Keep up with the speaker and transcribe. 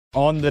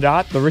On the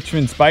dot, the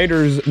Richmond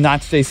Spiders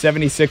notched a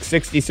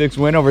 76-66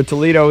 win over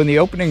Toledo in the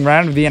opening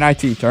round of the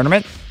NIT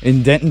tournament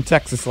in Denton,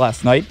 Texas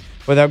last night.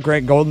 Without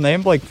Grant Golden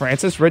and Blake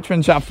Francis,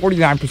 Richmond shot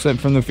 49%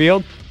 from the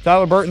field.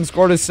 Tyler Burton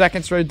scored his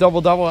second straight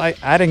double-double,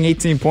 adding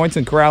 18 points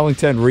and corralling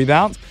 10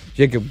 rebounds.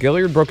 Jacob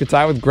Gilliard broke a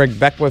tie with Greg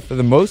Beckwith for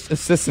the most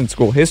assists in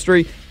school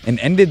history and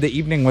ended the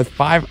evening with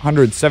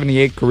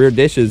 578 career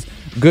dishes,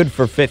 good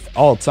for fifth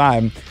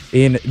all-time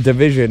in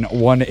Division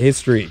I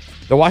history.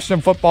 The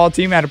Washington football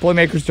team added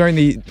playmakers during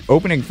the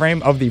opening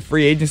frame of the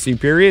free agency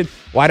period.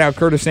 Wideout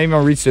Curtis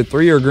Samuel reached a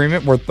 3-year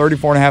agreement worth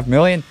 $34.5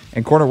 million,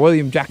 and corner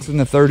William Jackson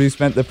III, who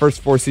spent the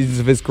first 4 seasons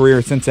of his career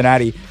at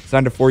Cincinnati,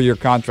 signed a 4-year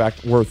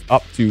contract worth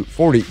up to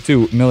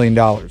 $42 million.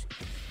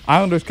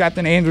 Islanders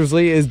captain Anders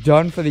Lee is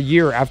done for the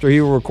year after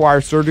he will require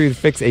surgery to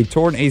fix a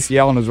torn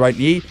ACL in his right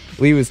knee.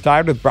 Lee was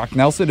tied with Brock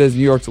Nelson as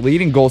New York's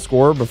leading goal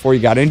scorer before he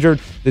got injured.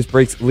 This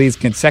breaks Lee's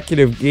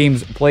consecutive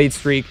games played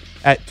streak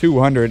at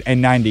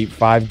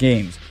 295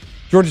 games.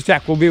 Georgia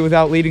Tech will be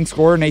without leading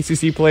scorer and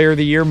ACC Player of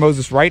the Year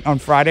Moses Wright on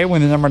Friday when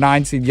the number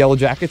 9 seed Yellow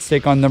Jackets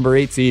take on number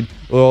 8 seed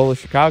Loyola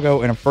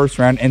Chicago in a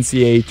first-round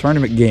NCAA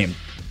tournament game,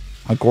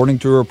 according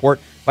to a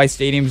report by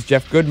Stadium's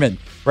Jeff Goodman.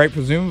 Wright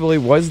presumably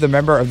was the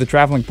member of the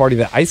traveling party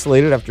that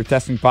isolated after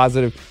testing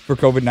positive for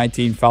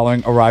COVID-19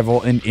 following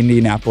arrival in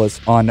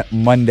Indianapolis on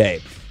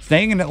Monday.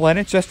 Staying in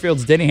Atlanta,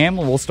 Chesterfield's Denny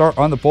Hamlin will start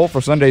on the pole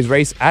for Sunday's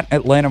race at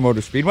Atlanta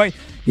Motor Speedway.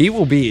 He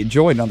will be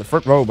joined on the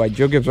front row by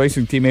Joe Gibbs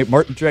Racing teammate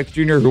Martin Truex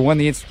Jr., who won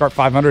the Instacart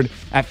 500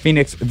 at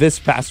Phoenix this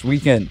past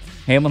weekend.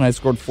 Hamlin has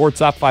scored 4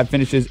 top 5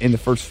 finishes in the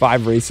first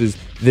 5 races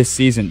this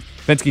season.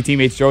 Penske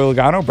teammates Joey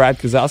Logano, Brad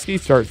Keselowski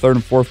start 3rd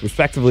and 4th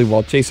respectively,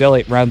 while Chase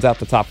Elliott rounds out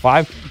the top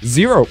 5.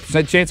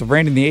 0% chance of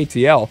rain in the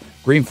ATL.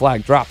 Green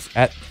flag drops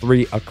at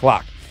 3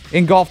 o'clock.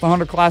 In golf, the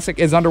Hunter Classic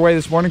is underway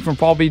this morning from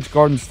Palm Beach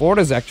Gardens,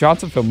 Florida. Zach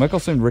Johnson, Phil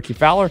Mickelson, Ricky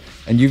Fowler,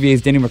 and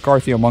UVA's Denny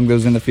McCarthy among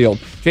those in the field,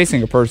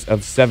 chasing a purse of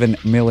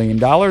 $7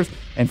 million.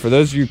 And for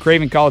those of you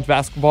craving college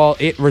basketball,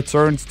 it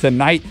returns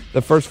tonight.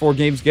 The first 4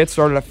 games get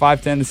started at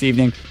 5:10 this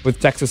evening with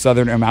Texas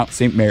Southern and Mount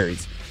St.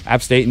 Mary's.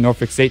 App State and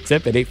Norfolk State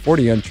tip at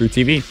 8:40 on True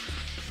TV.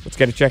 Let's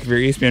get a check of your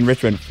ESPN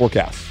Richmond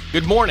forecast.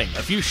 Good morning.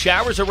 A few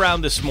showers around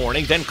this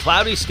morning, then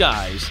cloudy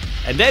skies.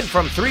 And then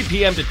from 3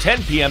 p.m. to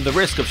 10 p.m., the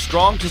risk of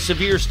strong to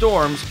severe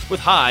storms with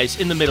highs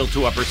in the middle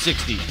to upper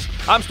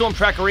 60s. I'm Storm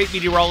Tracker 8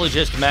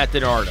 meteorologist Matt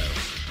DiNardo.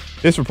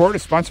 This report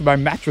is sponsored by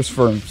Mattress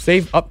Firm.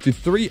 Save up to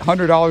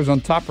 $300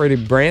 on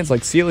top-rated brands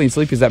like Sealy and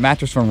Sleepy's at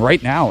Mattress Firm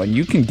right now, and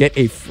you can get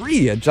a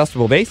free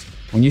adjustable base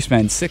when you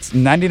spend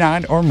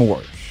 $6.99 or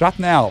more. Shop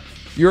now.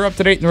 You're up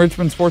to date in the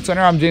Richmond Sports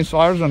Center. I'm James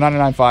Flowers on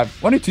 99.5,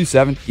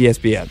 102.7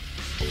 ESPN.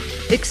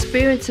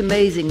 Experience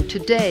amazing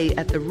today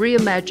at the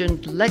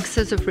reimagined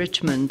Lexus of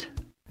Richmond.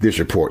 This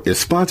report is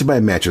sponsored by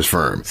Mattress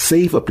Firm.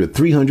 Save up to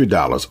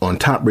 $300 on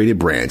top-rated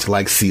brands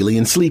like Sealy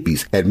and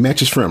Sleepy's at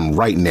Mattress Firm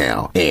right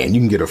now. And you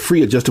can get a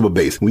free adjustable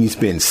base when you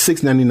spend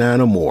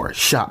 $6.99 or more.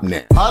 Shop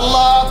now. Huddle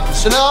up,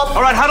 listen up.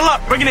 All right, huddle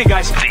up. Bring it in,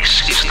 guys.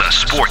 This is the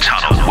Sports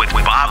Huddle with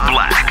Bob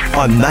Black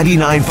on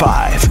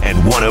 99.5 and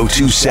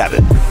 102.7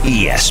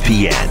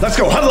 ESPN. Let's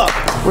go, huddle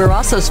up. We're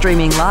also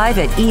streaming live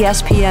at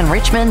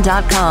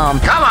ESPNRichmond.com.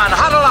 Come on,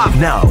 huddle up.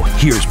 Now,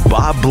 here's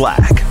Bob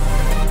Black.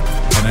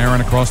 And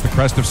Aaron across the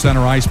crest of center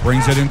ice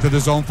brings it into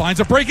the zone, finds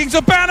a breaking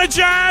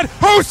Zibanejad,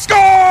 who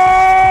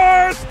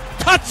scores!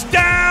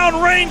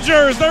 Touchdown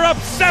Rangers! They're up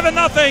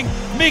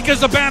 7-0. Mika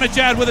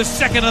Zibanejad with his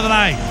second of the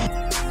night.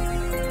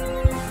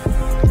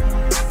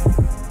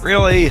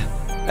 Really?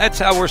 That's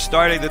how we're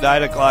starting the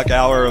 9 o'clock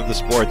hour of the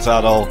Sports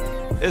Huddle.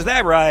 Is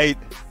that right?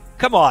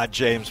 Come on,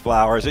 James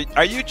Flowers.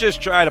 Are you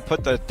just trying to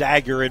put the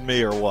dagger in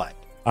me or what?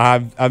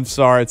 I'm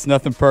sorry. It's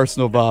nothing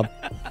personal, Bob.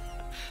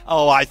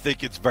 Oh, I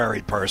think it's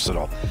very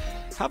personal.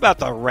 How about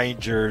the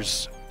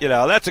Rangers? You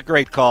know, that's a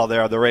great call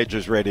there on the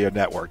Rangers Radio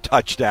Network.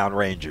 Touchdown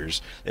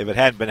Rangers. If it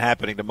hadn't been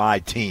happening to my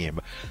team.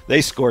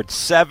 They scored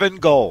 7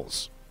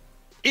 goals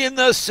in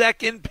the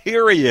second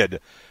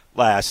period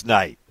last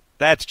night.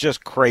 That's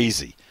just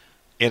crazy.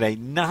 In a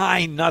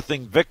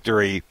 9-0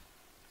 victory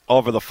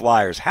over the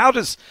Flyers. How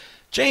does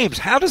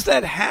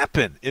that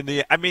happen?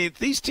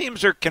 These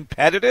teams are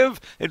competitive.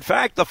 In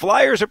fact, the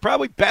Flyers are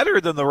probably better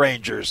than the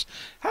Rangers.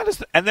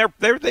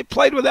 They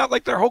played without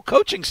like their whole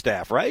coaching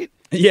staff, right?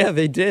 Yeah,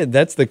 they did.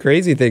 That's the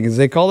crazy thing is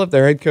they called up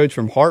their head coach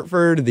from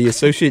Hartford. The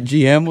associate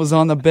GM was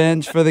on the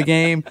bench for the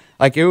game.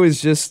 Like it was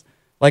just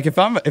like if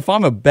I'm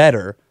a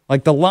bettor,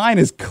 like the line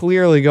is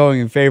clearly going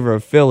in favor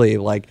of Philly,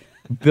 like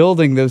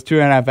building those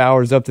 2.5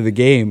 hours up to the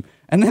game,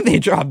 and then they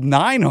dropped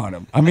 9 on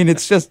them. I mean,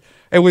 it's just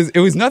it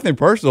was nothing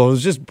personal. It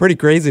was just pretty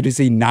crazy to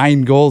see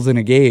 9 goals in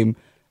a game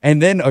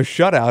and then a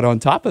shutout on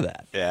top of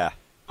that. Yeah.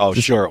 Oh,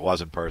 sure, it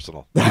wasn't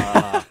personal.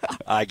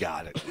 I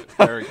got it.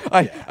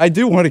 I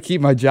do want to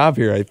keep my job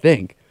here, I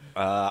think.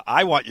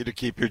 I want you to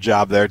keep your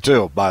job there,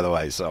 too, by the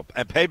way. So,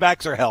 and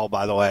paybacks are hell,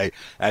 by the way.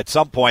 At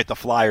some point, the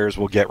Flyers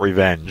will get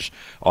revenge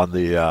on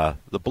the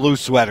blue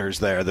sweaters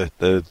there,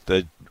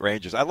 the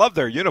Rangers. I love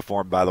their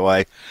uniform, by the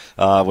way,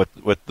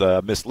 with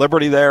Miss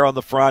Liberty there on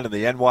the front and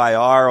the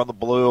NYR on the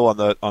blue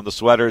on the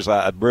sweaters.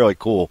 Really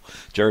cool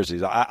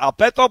jerseys. I'll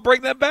bet they'll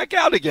bring them back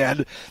out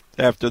again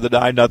after the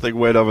 9-0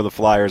 win over the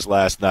Flyers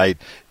last night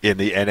in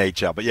the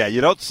NHL. But, yeah,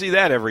 you don't see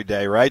that every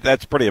day, right?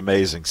 That's pretty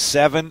amazing.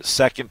 7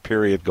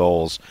 second-period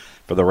goals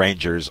for the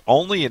Rangers.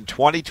 Only in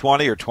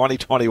 2020 or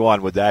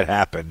 2021 would that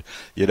happen,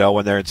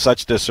 when they're in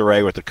such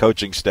disarray with the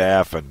coaching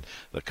staff and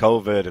the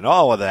COVID and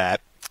all of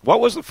that.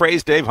 What was the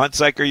phrase Dave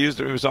Hunsaker used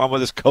when he was on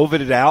with us?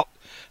 COVIDed out?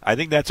 I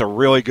think that's a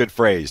really good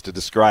phrase to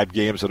describe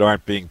games that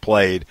aren't being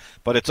played,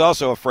 but it's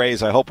also a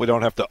phrase I hope we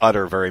don't have to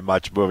utter very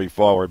much moving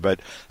forward. But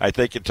I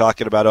think in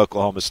talking about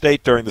Oklahoma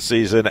State during the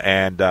season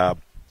and a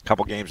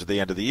couple games at the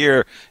end of the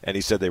year, and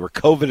he said they were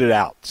COVIDed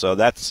out. So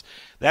that's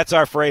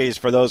our phrase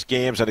for those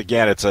games, and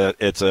again, it's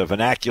a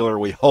vernacular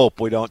we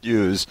hope we don't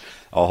use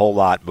a whole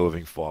lot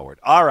moving forward.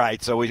 All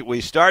right, so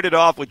we started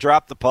off, we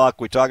dropped the puck,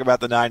 we talk about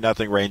the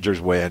 9-0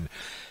 Rangers win,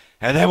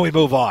 and then we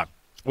move on.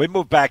 We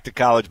move back to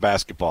college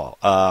basketball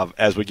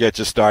as we get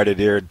you started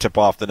here and tip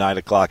off the 9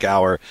 o'clock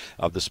hour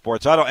of the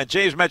Sports Huddle. And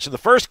James mentioned the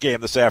first game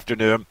this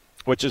afternoon,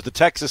 which is the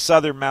Texas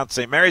Southern Mount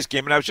St. Mary's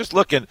game. And I was just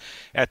looking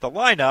at the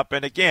lineup.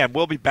 And, again,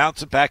 we'll be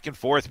bouncing back and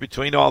forth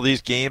between all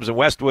these games. And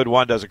Westwood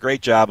One does a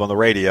great job on the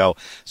radio.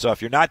 So if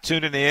you're not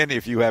tuning in,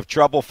 if you have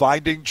trouble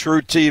finding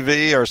True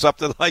TV or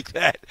something like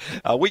that,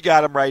 we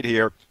got them right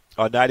here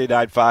on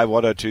 99.5,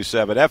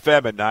 102.7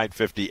 FM and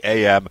 950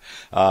 AM.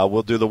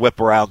 We'll do the whip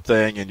around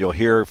thing, and you'll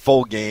hear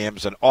full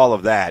games and all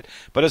of that.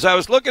 But as I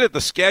was looking at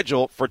the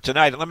schedule for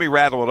tonight, and let me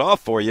rattle it off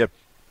for you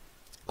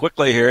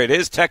quickly here. It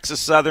is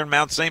Texas Southern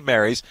Mount St.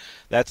 Mary's.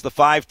 That's the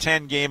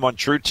 5:10 game on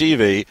True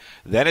TV.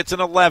 Then it's an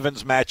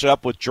 11s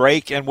matchup with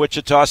Drake and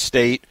Wichita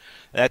State.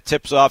 That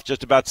tips off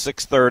just about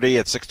 6:30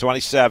 at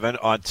 6:27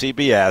 on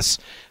TBS.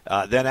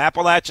 Then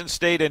Appalachian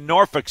State and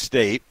Norfolk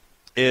State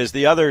is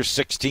the other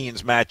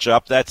 16s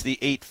matchup. That's the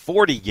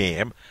 8:40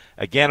 game,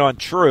 again on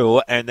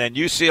True. And then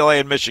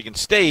UCLA and Michigan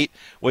State,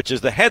 which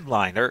is the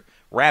headliner,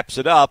 wraps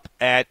it up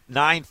at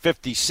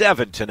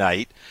 9:57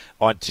 tonight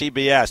on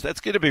TBS. That's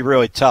going to be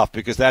really tough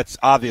because that's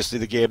obviously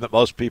the game that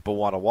most people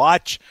want to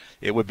watch.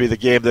 It would be the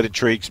game that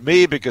intrigues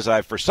me because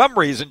I, for some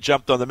reason,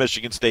 jumped on the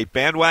Michigan State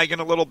bandwagon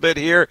a little bit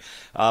here.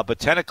 But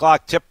 10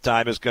 o'clock tip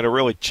time is going to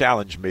really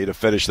challenge me to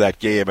finish that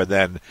game and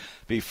then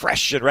be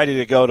fresh and ready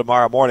to go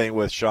tomorrow morning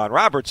with Sean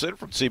Robertson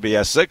from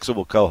CBS 6, who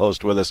will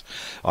co-host with us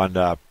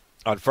on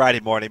Friday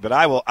morning. But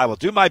I will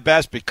do my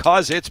best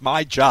because it's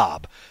my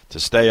job to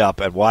stay up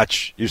and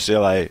watch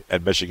UCLA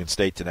and Michigan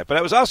State tonight. But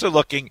I was also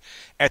looking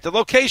at the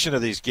location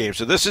of these games.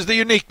 So this is the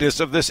uniqueness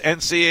of this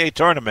NCAA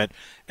tournament.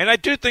 And I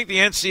do think the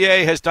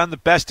NCAA has done the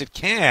best it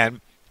can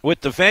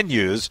with the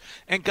venues.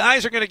 And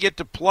guys are going to get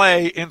to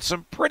play in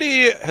some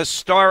pretty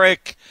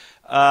historic,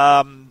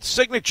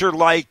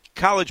 signature-like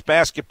college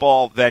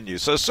basketball venues.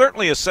 So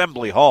certainly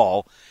Assembly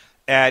Hall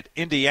at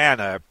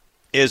Indiana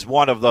is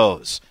one of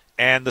those.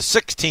 And the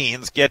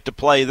 16s get to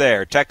play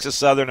there, Texas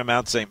Southern and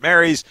Mount St.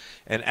 Mary's,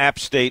 and App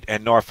State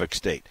and Norfolk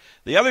State.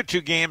 The other two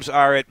games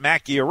are at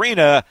Mackey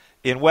Arena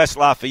in West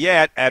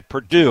Lafayette at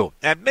Purdue.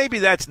 And maybe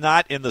that's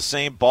not in the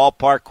same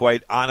ballpark,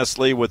 quite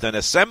honestly, with an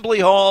Assembly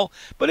Hall,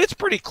 but it's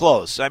pretty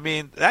close. I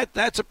mean,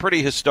 that's a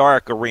pretty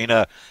historic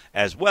arena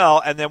as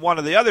well. And then one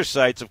of the other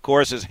sites, of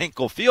course, is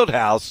Hinkle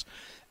Fieldhouse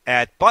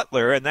at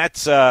Butler, and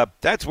that's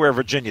where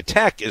Virginia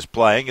Tech is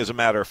playing, as a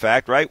matter of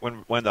fact, right?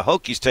 When the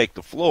Hokies take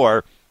the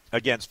floor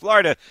against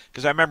Florida,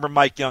 because I remember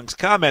Mike Young's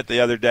comment the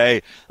other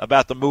day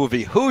about the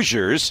movie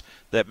Hoosiers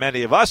that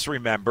many of us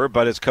remember,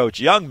 but as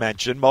Coach Young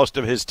mentioned, most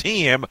of his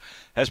team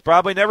has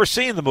probably never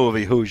seen the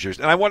movie Hoosiers.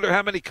 And I wonder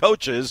how many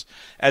coaches,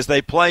 as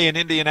they play in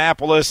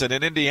Indianapolis and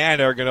in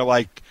Indiana, are going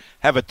to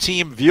have a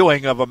team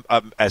viewing of them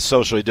as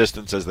socially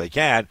distanced as they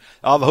can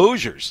of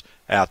Hoosiers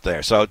out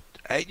there. So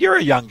hey, you're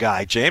a young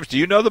guy, James. Do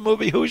you know the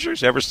movie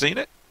Hoosiers? Ever seen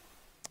it?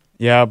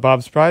 Yeah,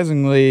 Bob,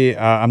 surprisingly,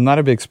 I'm not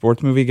a big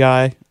sports movie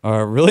guy,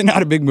 really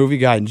not a big movie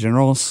guy in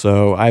general,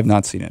 so I have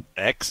not seen it.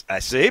 I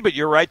see, but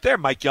you're right there.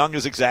 Mike Young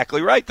is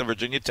exactly right, the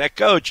Virginia Tech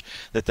coach,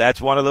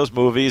 that's one of those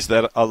movies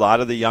that a lot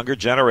of the younger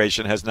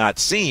generation has not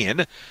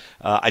seen.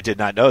 I did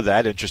not know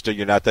that. Interesting,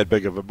 you're not that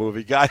big of a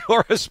movie guy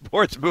or a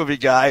sports movie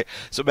guy,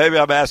 so maybe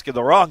I'm asking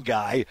the wrong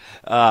guy.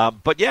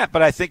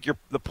 But I think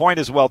the point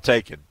is well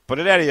taken. But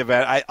in any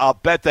event, I'll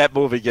bet that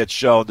movie gets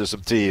shown to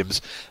some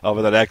teams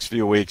over the next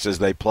few weeks as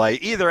they play,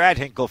 either at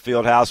Hinkle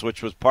Fieldhouse,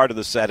 which was part of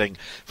the setting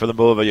for the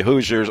movie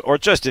Hoosiers, or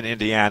just in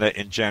Indiana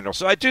in general.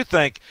 So I do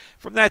think,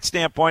 from that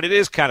standpoint, it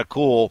is kind of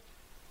cool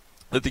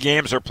that the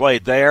games are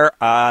played there.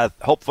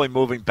 Hopefully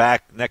moving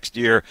back next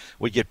year,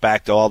 we get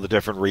back to all the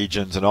different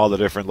regions and all the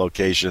different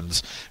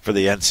locations for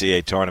the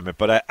NCAA tournament.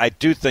 But I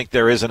do think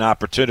there is an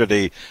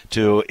opportunity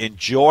to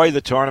enjoy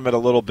the tournament a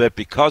little bit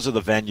because of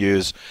the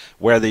venues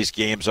where these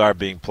games are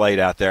being played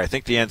out there. I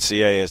think the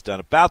NCAA has done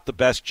about the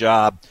best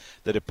job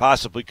that it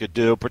possibly could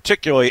do,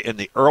 particularly in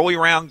the early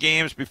round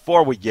games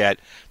before we get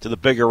to the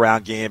bigger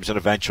round games and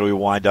eventually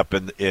wind up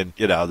in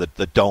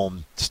the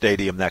Dome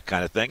Stadium, that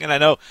kind of thing. And I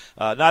know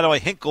not only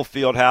Hinkle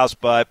Fieldhouse,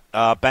 but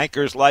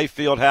Bankers Life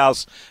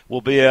Fieldhouse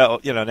will be an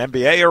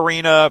NBA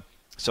arena.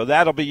 So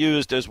that'll be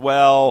used as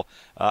well.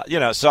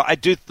 So I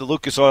do. The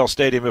Lucas Oil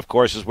Stadium, of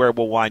course, is where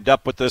we'll wind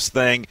up with this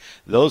thing.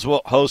 Those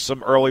will host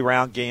some early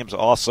round games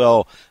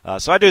also.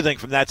 So I do think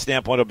from that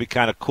standpoint it'll be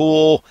kind of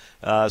cool.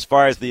 As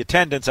far as the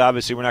attendance,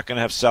 obviously we're not going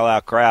to have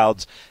sellout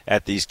crowds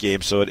at these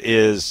games, so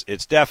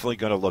it's definitely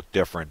going to look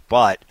different.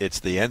 But it's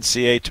the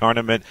NCAA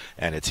tournament,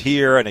 and it's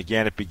here. And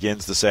again, it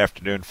begins this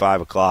afternoon,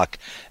 5:00,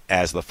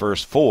 as the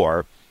first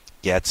four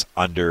gets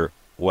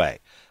underway.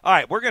 All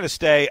right, we're going to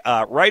stay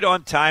right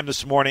on time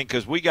this morning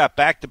because we got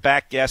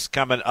back-to-back guests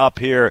coming up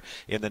here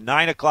in the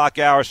 9 o'clock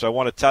hour, so I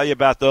want to tell you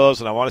about those,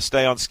 and I want to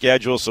stay on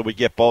schedule so we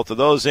get both of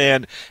those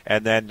in.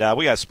 And then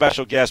we got a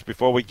special guest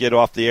before we get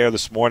off the air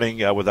this morning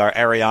with our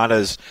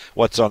Ariana's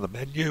What's on the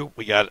Menu.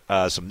 We got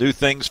some new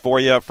things for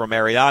you from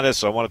Ariana,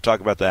 so I want to talk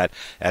about that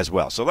as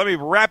well. So let me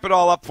wrap it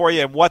all up for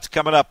you and what's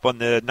coming up on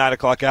the 9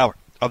 o'clock hour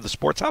of the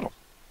Sports Huddle.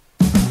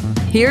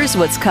 Here's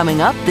what's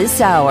coming up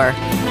this hour.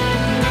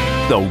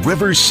 The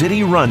River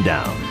City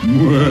Rundown.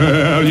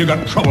 Well, you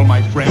got trouble, my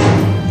friend.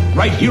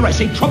 Right here, I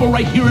say trouble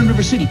right here in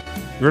River City.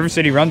 River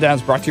City Rundown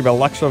is brought to you by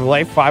Luck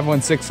Chevrolet,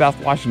 516 South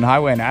Washington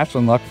Highway in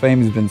Ashland. Luck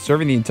fame has been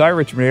serving the entire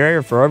Richmond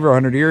area for over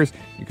 100 years.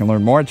 You can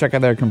learn more and check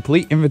out their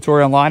complete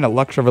inventory online at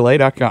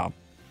luckchevrolet.com.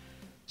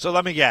 So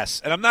let me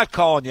guess, and I'm not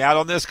calling you out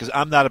on this because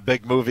I'm not a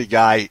big movie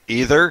guy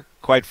either,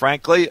 quite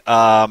frankly,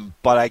 but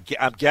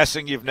I'm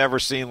guessing you've never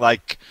seen,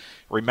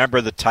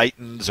 Remember the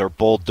Titans or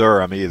Bull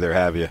Durham either,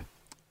 have you?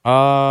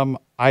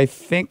 I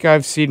think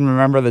I've seen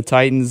Remember the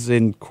Titans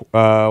in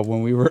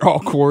when we were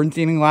all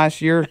quarantining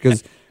last year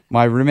because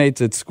my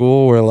roommates at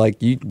school were like,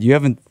 you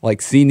haven't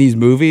seen these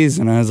movies?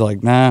 And I was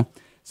like, nah.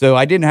 So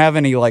I didn't have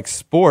any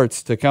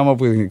sports to come up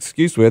with an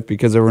excuse with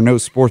because there were no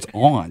sports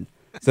on.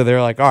 So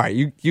they're like, all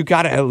right, you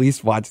got to at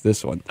least watch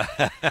this one.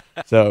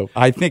 So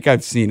I think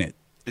I've seen it.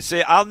 You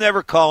see, I'll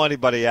never call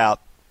anybody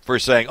out for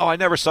saying, I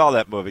never saw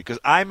that movie, because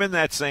I'm in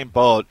that same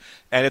boat,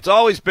 and it's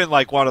always been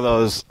one of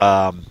those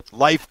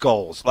life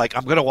goals.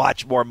 I'm going to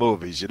watch more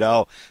movies,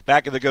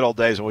 Back in the good old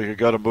days when we could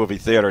go to movie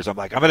theaters, I'm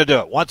like, I'm going to do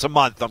it. Once a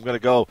month, I'm going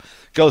to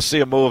go see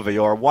a movie,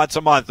 or once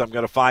a month, I'm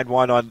going to find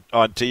one on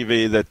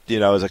TV that,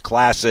 is a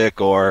classic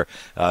or,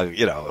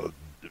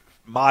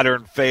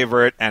 modern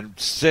favorite and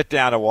sit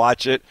down and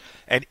watch it.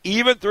 And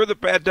even through the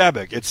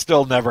pandemic, it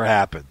still never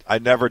happened. I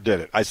never did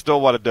it. I still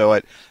want to do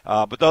it.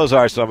 But those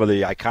are some of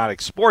the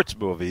iconic sports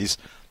movies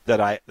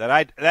that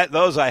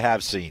those I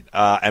have seen,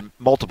 and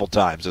multiple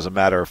times, as a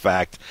matter of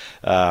fact,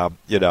 that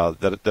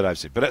I've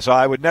seen. But so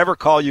I would never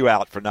call you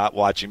out for not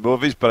watching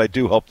movies, but I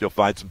do hope you'll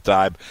find some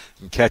time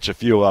and catch a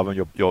few of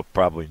them. You'll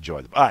probably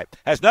enjoy them. All right,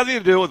 has nothing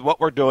to do with what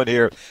we're doing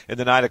here in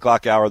the 9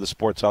 o'clock hour of the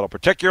Sports Huddle,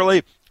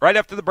 particularly. Right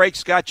after the break,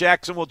 Scott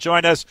Jackson will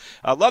join us.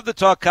 I'd love to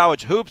talk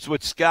college hoops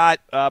with Scott,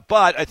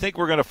 but I think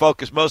we're going to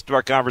focus most of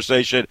our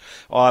conversation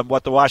on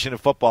what the Washington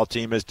football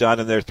team has done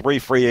in their 3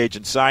 free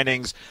agent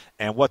signings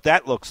and what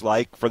that looks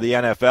like for the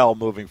NFL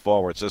moving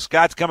forward. So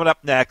Scott's coming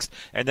up next.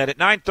 And then at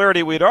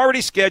 9:30, we had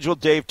already scheduled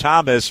Dave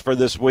Thomas for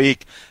this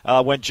week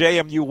when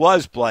JMU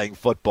was playing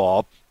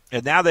football.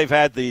 And now they've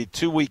had the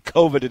 2-week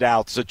COVIDed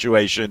out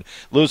situation,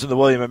 losing the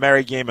William &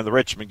 Mary game and the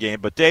Richmond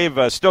game. But Dave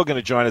is still going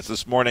to join us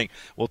this morning.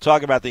 We'll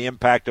talk about the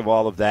impact of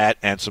all of that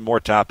and some more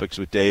topics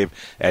with Dave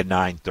at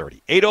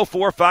 9:30.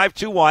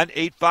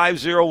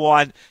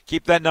 804-521-8501.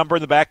 Keep that number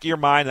in the back of your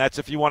mind. That's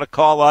if you want to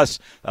call us.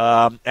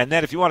 And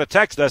then if you want to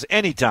text us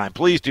anytime,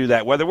 please do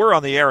that. Whether we're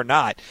on the air or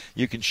not,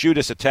 you can shoot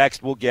us a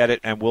text. We'll get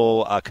it, and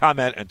we'll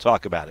comment and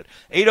talk about it.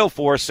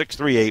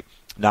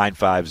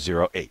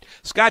 804-638-9508.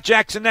 Scott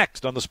Jackson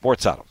next on the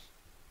Sports Huddle.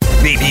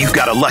 Maybe you've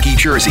got a lucky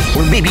jersey,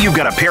 or maybe you've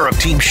got a pair of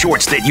team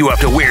shorts that you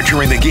have to wear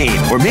during the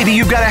game, or maybe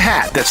you've got a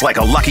hat that's like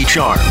a lucky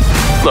charm.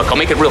 Look, I'll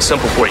make it real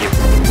simple for you.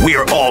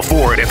 We're all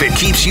for it if it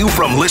keeps you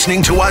from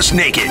listening to us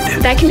naked.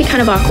 That can be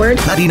kind of awkward.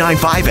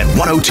 99.5 and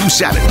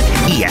 102.7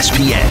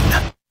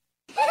 ESPN.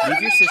 Leave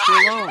your sister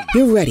alone.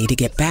 You're ready to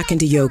get back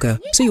into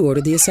yoga, so you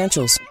order the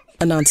essentials.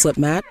 A non-slip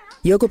mat,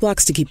 yoga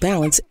blocks to keep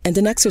balance, and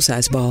an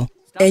exercise ball.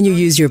 And you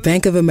use your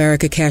Bank of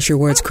America Cash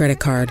Rewards credit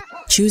card,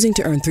 choosing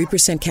to earn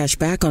 3% cash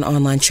back on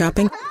online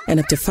shopping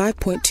and up to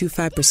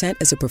 5.25%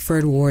 as a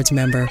preferred rewards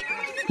member,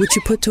 which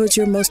you put towards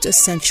your most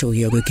essential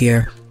yoga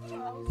gear.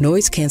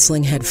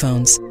 Noise-canceling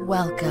headphones.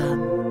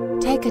 Welcome.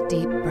 Take a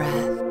deep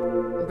breath.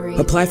 Breathe.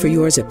 Apply for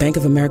yours at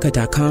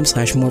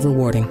bankofamerica.com/more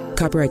rewarding.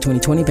 Copyright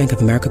 2020 Bank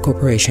of America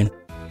Corporation.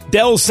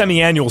 Dell's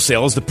semi-annual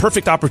sale is the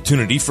perfect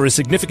opportunity for a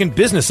significant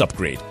business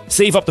upgrade.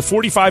 Save up to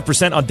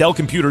 45% on Dell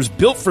computers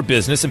built for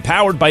business and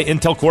powered by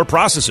Intel Core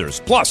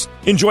processors. Plus,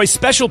 enjoy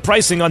special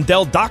pricing on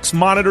Dell docks,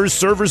 monitors,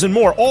 servers, and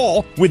more,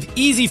 all with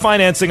easy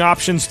financing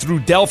options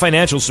through Dell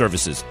Financial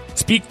Services.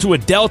 Speak to a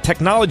Dell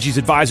Technologies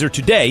advisor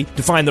today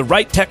to find the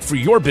right tech for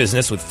your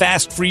business with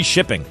fast, free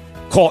shipping.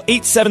 Call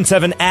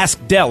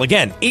 877-ASK-DELL.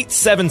 Again,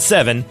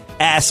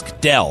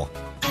 877-ASK-DELL.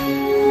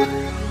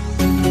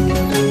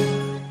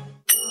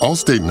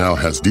 Allstate now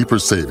has deeper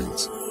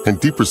savings, and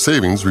deeper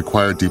savings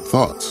require deep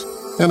thoughts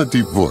and a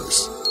deep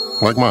voice,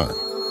 like mine.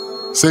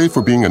 Save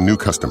for being a new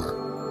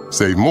customer.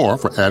 Save more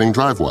for adding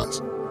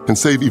DriveWise, and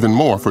save even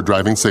more for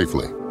driving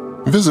safely.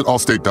 Visit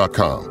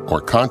Allstate.com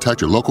or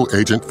contact your local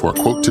agent for a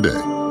quote today.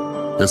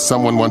 As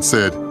someone once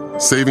said,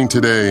 saving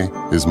today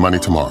is money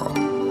tomorrow.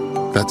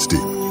 That's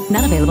deep.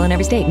 Not available in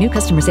every state. New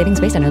customer savings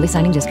based on early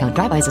signing discount.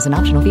 DriveWise is an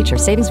optional feature.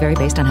 Savings vary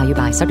based on how you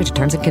buy. Subject to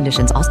terms and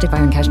conditions. Allstate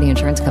Fire and Casualty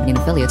Insurance Company and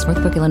affiliates.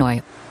 Northbrook,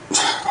 Illinois.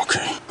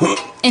 Okay.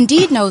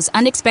 Indeed knows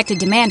unexpected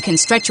demand can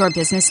stretch your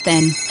business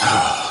thin.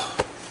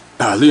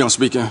 Leon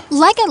speaking.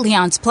 Like at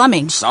Leon's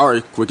Plumbing.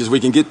 Sorry, quickest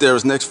we can get there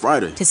is next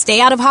Friday. To stay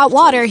out of hot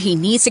water, he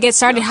needs to get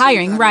started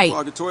hiring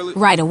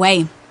right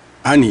away.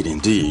 I need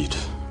Indeed.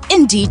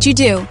 Indeed you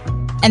do.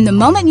 And the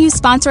moment you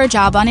sponsor a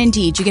job on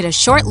Indeed, you get a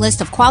short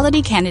list of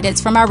quality candidates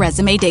from our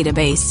resume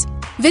database.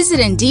 Visit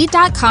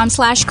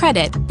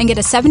Indeed.com/credit and get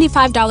a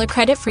 $75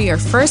 credit for your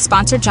first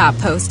sponsored job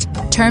post.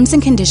 Terms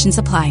and conditions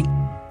apply.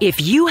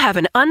 If you have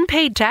an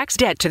unpaid tax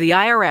debt to the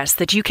IRS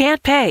that you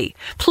can't pay,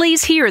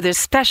 please hear this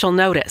special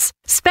notice.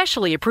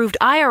 Specially approved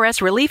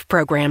IRS relief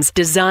programs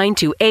designed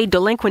to aid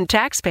delinquent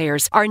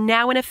taxpayers are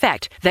now in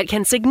effect that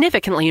can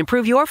significantly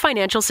improve your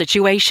financial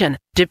situation.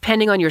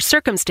 Depending on your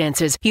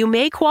circumstances, you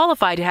may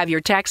qualify to have your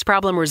tax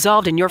problem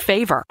resolved in your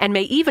favor and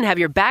may even have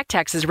your back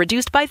taxes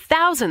reduced by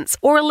thousands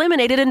or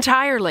eliminated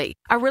entirely.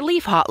 A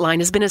relief hotline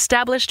has been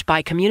established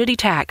by Community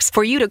Tax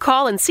for you to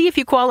call and see if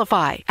you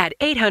qualify at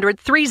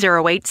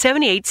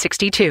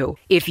 800-308-7862.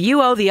 If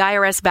you owe the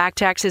IRS back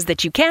taxes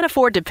that you can't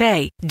afford to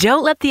pay,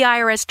 don't let the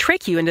IRS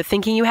trick you into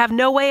thinking you have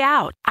no way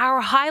out. Our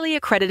highly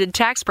accredited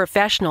tax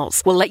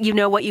professionals will let you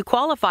know what you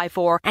qualify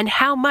for and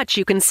how much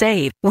you can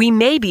save. We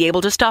may be able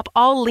to stop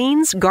all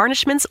liens,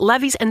 garnishments,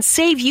 levies, and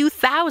save you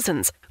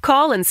thousands.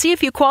 Call and see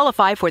if you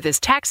qualify for this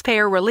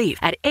taxpayer relief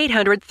at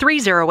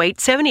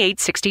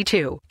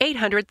 800-308-7862.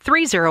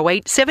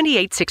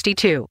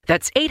 800-308-7862.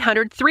 That's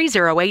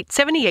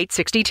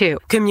 800-308-7862.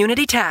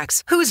 Community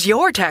Tax. Who's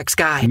your tax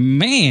guy?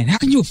 Man, how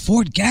can you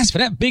afford gas for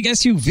that big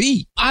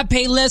SUV? I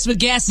pay less for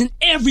gas than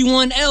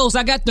everyone else.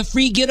 I got the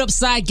free Get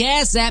Upside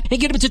Gas app and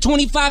get up to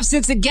 25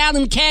 cents a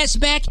gallon cash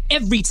back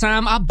every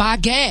time I buy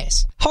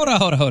gas. Hold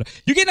on.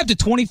 You're getting up to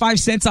 25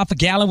 cents off a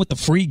gallon with the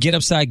free Get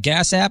Upside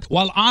Gas app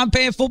while I'm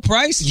paying full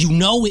price? You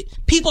know it.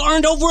 People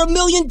earned over $1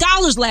 million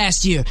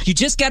last year. You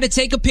just got to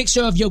take a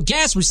picture of your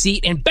gas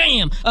receipt and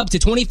bam, up to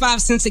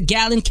 25 cents a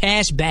gallon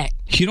cash back.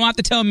 You don't have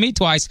to tell me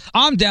twice.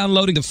 I'm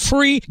downloading the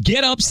free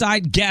Get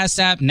Upside Gas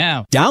app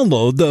now.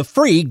 Download the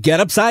free Get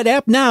Upside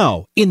app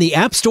now in the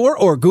App Store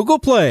or Google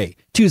Play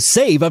to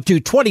save up to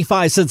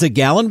 25 cents a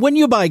gallon when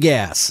you buy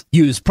gas.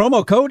 Use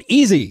promo code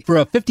EASY for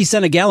a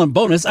 50-cent a gallon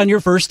bonus on your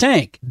first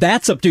tank.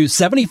 That's up to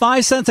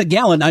 75 cents a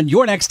gallon on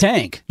your next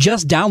tank.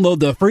 Just download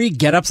the free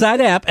Get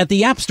Upside app at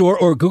the App Store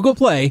or Google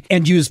Play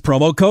and use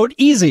promo code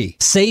EASY.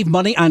 Save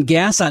money on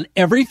gas on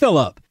every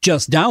fill-up.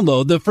 Just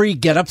download the free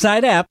Get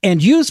Upside app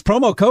and use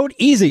promo code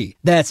EASY.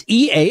 That's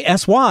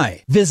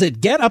EASY. Visit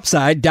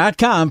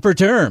GetUpside.com for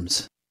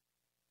terms.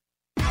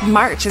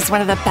 March is one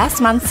of the best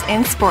months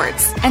in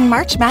sports, and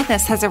March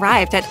Madness has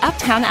arrived at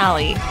Uptown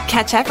Alley.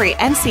 Catch every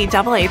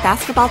NCAA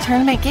basketball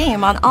tournament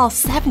game on all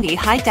 70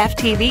 high-def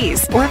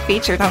TVs or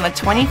featured on the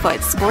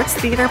 20-foot sports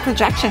theater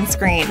projection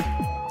screen.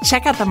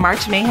 Check out the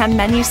March Mayhem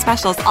menu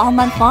specials all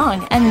month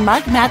long and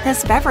Mug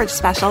Madness beverage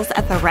specials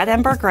at the Red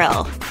Ember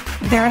Grill.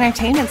 Their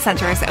entertainment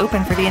center is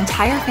open for the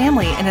entire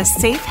family in a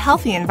safe,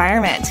 healthy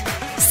environment.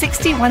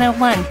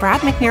 6101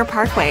 Brad McNair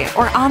Parkway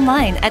or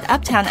online at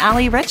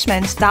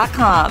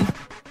uptownalleyrichmond.com.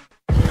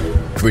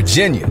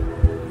 Virginia,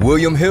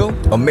 William Hill,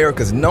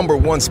 America's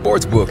 #1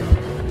 sports book,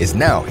 is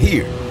now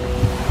here.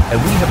 And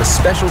we have a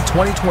special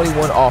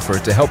 2021 offer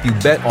to help you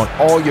bet on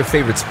all your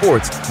favorite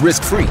sports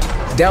risk-free.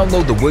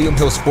 Download the William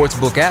Hill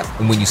Sportsbook app,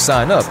 and when you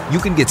sign up, you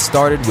can get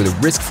started with a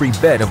risk-free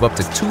bet of up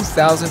to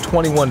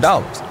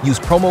 $2,021. Use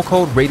promo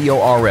code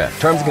RADIORF.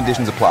 Terms and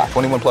conditions apply.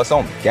 21 plus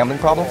only. Gambling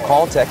problem?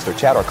 Call, text, or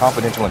chat our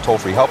confidential and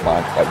toll-free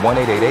helpline at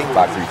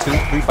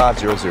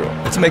 1-888-532-3500.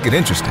 Let's make it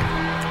interesting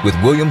with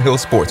William Hill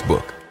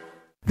Sportsbook.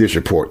 This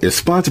report is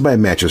sponsored by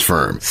Mattress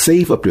Firm.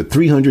 Save up to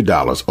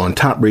 $300 on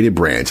top-rated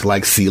brands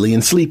like Sealy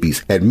and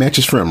Sleepy's at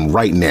Mattress Firm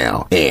right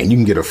now. And you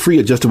can get a free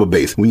adjustable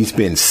base when you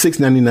spend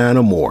 $6.99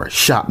 or more.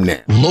 Shop now.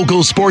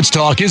 Local sports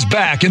talk is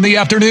back in the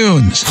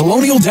afternoons.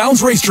 Colonial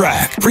Downs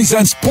Racetrack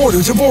presents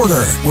Border to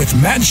Border with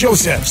Matt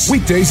Josephs.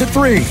 Weekdays at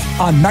 3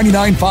 on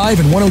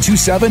 99.5 and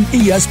 102.7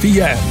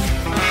 ESPN.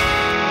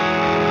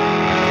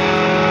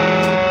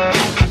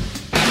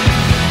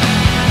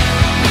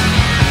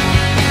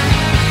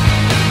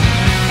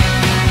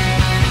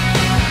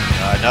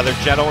 Another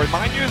gentle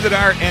reminder that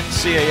our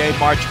NCAA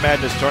March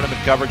Madness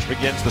tournament coverage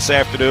begins this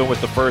afternoon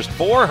with the first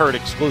four heard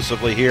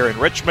exclusively here in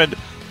Richmond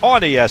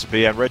on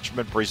ESPN.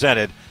 Richmond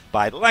presented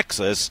by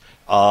Lexus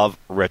of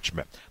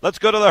Richmond. Let's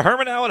go to the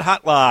Herman Allen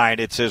Hotline.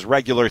 It's his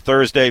regular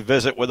Thursday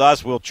visit with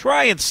us. We'll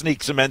try and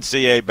sneak some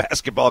NCAA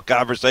basketball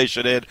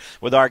conversation in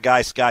with our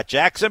guy Scott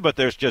Jackson, but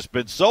there's just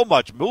been so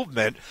much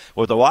movement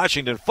with the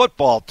Washington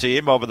football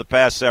team over the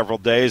past several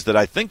days that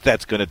I think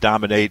that's going to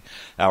dominate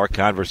our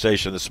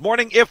conversation this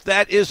morning, if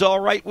that is all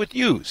right with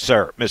you,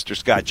 sir. Mr.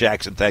 Scott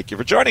Jackson, thank you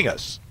for joining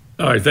us.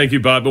 All right, thank you,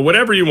 Bob. But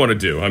whatever you want to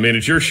do. I mean,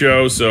 it's your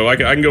show, so I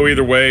can go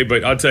either way.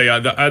 But I'll tell you,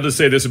 I'll just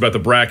say this about the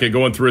bracket.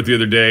 Going through it the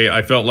other day,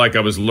 I felt like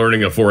I was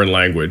learning a foreign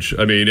language.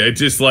 I mean,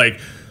 it's just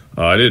like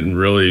I didn't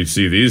really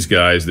see these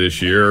guys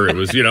this year. It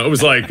was, it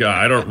was like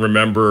I don't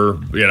remember.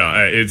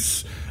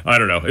 I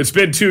don't know. It's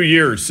been 2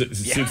 years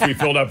since we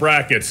filled out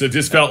brackets. It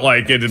just felt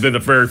like it had been the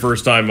very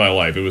first time in my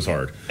life. It was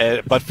hard,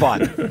 but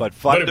fun. But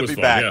fun to be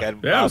back. Yeah,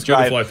 and it was good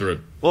to fly through it.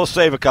 We'll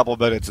save a couple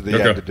minutes at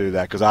the end to do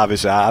that because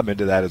obviously I'm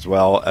into that as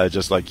well,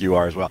 just like you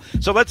are as well.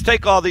 So let's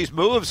take all these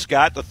moves,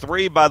 Scott, the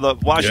three by the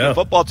Washington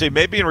football team,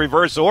 maybe in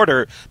reverse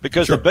order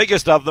because the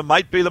biggest of them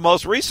might be the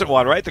most recent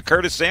one, right? The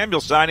Curtis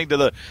Samuel signing to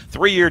the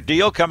 3-year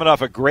deal coming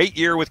off a great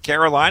year with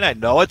Carolina. I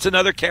know it's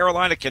another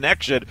Carolina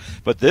connection,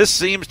 but this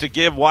seems to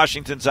give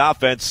Washington's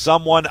offense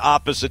someone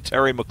opposite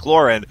Terry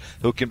McLaurin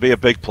who can be a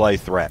big play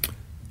threat.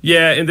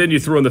 Yeah, and then you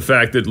throw in the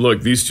fact that,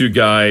 look, these two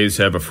guys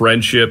have a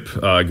friendship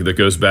that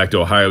goes back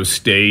to Ohio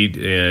State,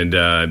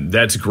 and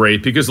that's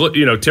great because,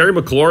 Terry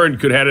McLaurin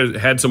could have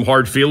had some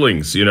hard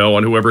feelings,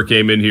 on whoever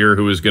came in here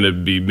who was going to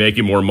be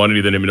making more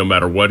money than him no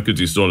matter what because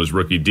he's still on his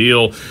rookie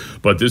deal.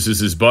 But this is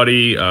his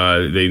buddy.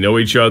 They know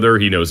each other.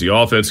 He knows the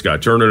offense.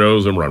 Scott Turner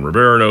knows him. Ron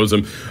Rivera knows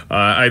him.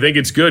 I think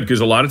it's good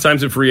because a lot of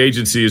times in free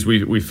agency, as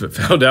we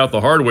found out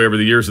the hard way over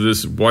the years of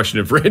this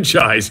Washington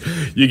franchise,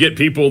 you get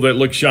people that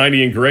look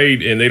shiny and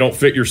great, and they don't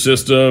fit your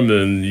system,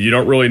 and you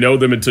don't really know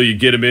them until you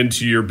get them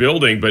into your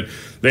building. But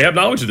they have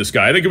knowledge of this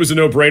guy. I think it was a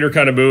no-brainer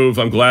kind of move.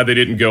 I'm glad they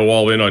didn't go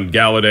all in on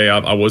Galladay.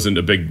 I wasn't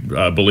a big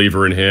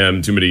believer in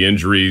him. Too many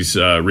injuries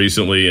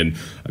recently, and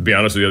I'll be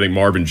honest with you, I think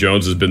Marvin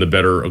Jones has been the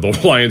better of the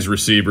Lions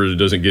receivers. It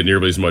doesn't get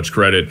nearly as much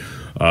credit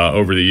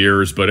over the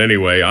years. But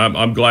anyway,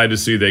 I'm glad to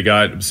see they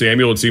got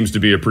Samuel. It seems to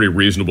be a pretty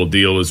reasonable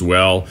deal as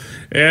well.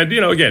 And,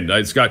 again,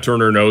 Scott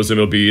Turner knows him.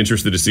 He'll be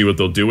interested to see what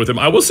they'll do with him.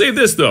 I will say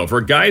this, though.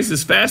 For guys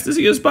as fast as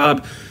he is,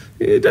 Bob,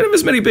 he doesn't have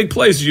as many big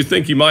plays as you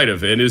think he might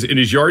have, and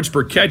his yards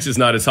per catch is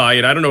not as high.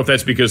 And I don't know if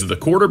that's because of the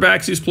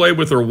quarterbacks he's played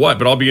with or what,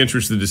 but I'll be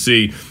interested to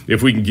see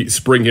if we can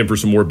spring him for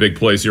some more big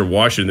plays here in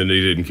Washington than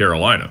he did in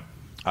Carolina.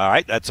 All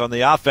right, that's on the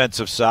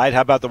offensive side.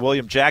 How about the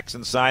William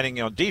Jackson signing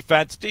on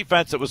defense?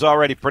 Defense that was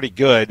already pretty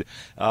good.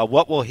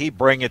 What will he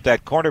bring at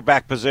that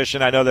cornerback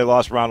position? I know they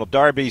lost Ronald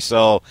Darby,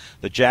 so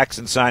the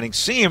Jackson signing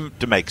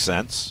seemed to make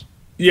sense.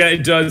 Yeah,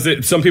 it does.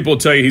 Some people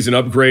tell you he's an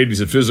upgrade.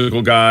 He's a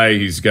physical guy.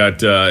 He's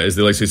got, as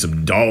they like to say,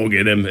 some dog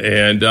in him.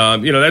 And,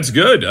 that's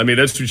good. I mean,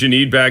 that's what you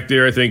need back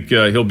there. I think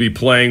he'll be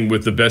playing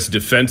with the best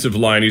defensive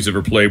line he's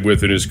ever played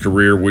with in his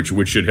career, which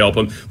should help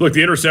him. Look,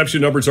 the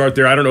interception numbers aren't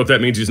there. I don't know if that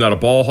means he's not a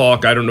ball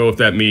hawk. I don't know if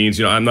that means,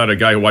 I'm not a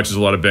guy who watches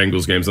a lot of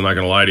Bengals games. I'm not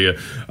going to lie to you.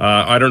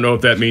 I don't know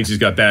if that means he's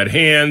got bad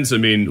hands. I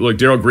mean, look,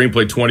 Darrell Green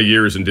played 20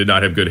 years and did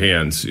not have good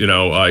hands,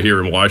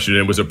 here in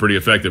Washington. Was a pretty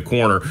effective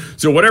corner.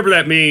 So whatever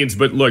that means,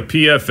 but look,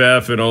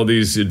 PFF and all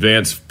these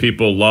advanced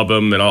people love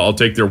him, and I'll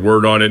take their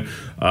word on it.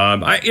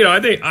 I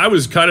think I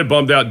was kind of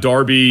bummed out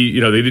Darby.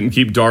 They didn't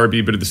keep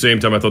Darby, but at the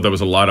same time, I thought that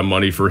was a lot of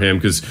money for him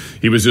because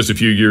he was just a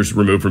few years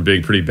removed from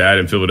being pretty bad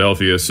in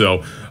Philadelphia.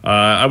 So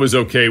I was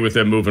okay with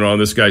them moving on.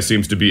 This guy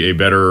seems to be a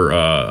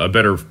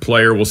better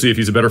player. We'll see if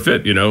he's a better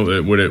fit,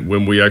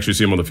 when we actually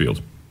see him on the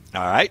field.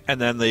 All right, and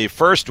then the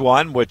first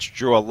one, which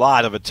drew a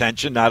lot of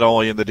attention, not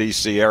only in the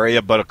D.C. area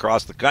but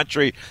across the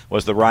country,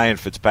 was the Ryan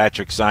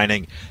Fitzpatrick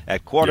signing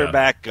at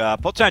quarterback,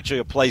 potentially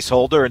a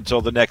placeholder until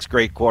the next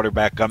great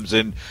quarterback comes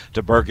in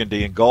to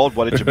burgundy and gold.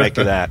 What did you make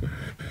of that?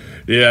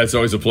 Yeah, it's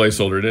always a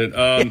placeholder,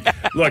 isn't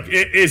it? Look,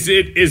 is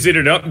it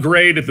an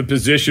upgrade at the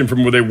position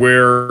from where they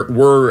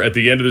were at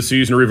the end of the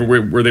season or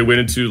even where they went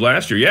into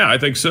last year? Yeah, I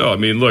think so. I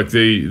mean, look,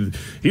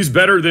 he's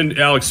better than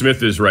Alex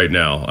Smith is right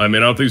now. I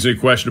mean, I don't think there's any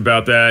question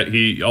about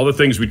that. All the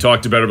things we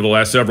talked about over the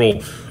last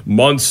several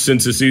months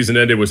since the season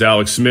ended was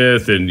Alex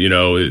Smith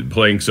and,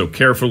 playing so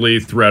carefully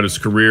throughout his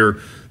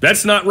career.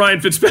 That's not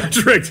Ryan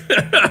Fitzpatrick.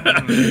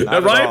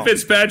 Ryan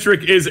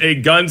Fitzpatrick is a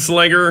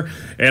gunslinger,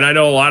 and I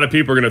know a lot of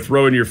people are going to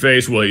throw in your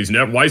face, well,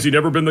 why has he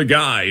never been the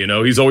guy?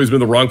 He's always been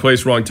the wrong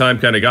place, wrong time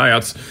kind of guy.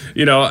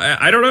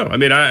 I don't know. I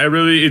mean, I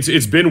really,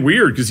 it's been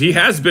weird because he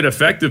has been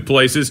effective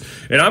places,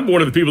 and I'm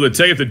one of the people that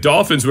say if the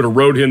Dolphins would have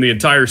rode him the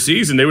entire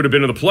season, they would have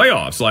been in the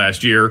playoffs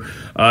last year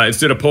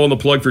instead of pulling the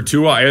plug for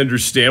Tua. I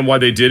understand why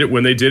they did it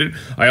when they did it.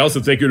 I also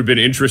think it would have been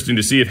interesting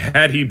to see if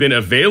had he been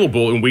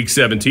available in Week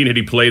 17, had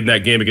he played in that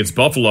game against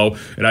Buffalo.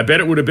 And I bet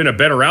it would have been a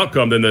better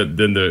outcome than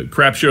the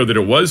crap show that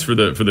it was for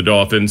the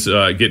Dolphins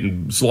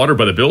getting slaughtered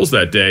by the Bills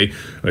that day.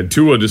 And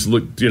Tua just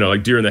looked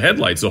like deer in the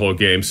headlights the whole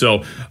game.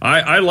 So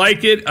I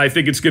like it. I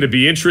think it's going to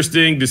be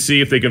interesting to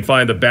see if they can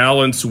find the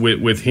balance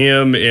with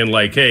him and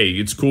hey,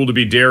 it's cool to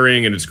be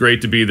daring and it's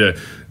great to be the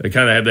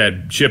kind of have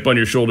that chip on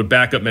your shoulder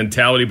backup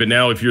mentality. But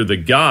now if you're the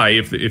guy,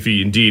 if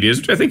he indeed is,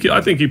 which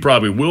I think he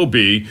probably will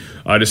be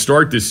to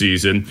start this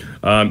season,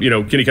 can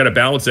he kind of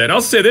balance that? And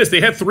I'll say this,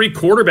 they have 3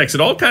 quarterbacks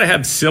that all kind of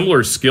have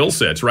similar skill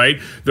sets,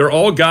 right? They're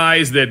all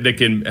guys that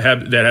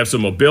have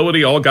some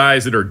mobility, all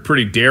guys that are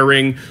pretty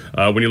daring.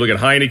 When you look at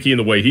Heineke and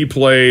the way he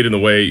played and the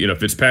way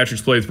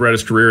Fitzpatrick's played throughout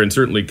his career, and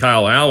certainly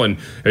Kyle Allen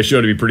has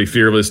shown to be pretty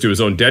fearless to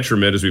his own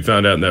detriment, as we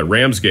found out in that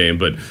Rams game.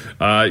 But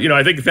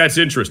I think that's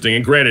interesting.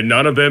 And granted,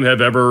 none of them have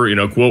ever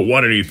quote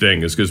won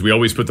anything, is because we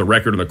always put the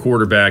record on the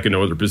quarterback in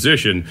no other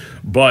position.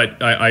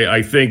 But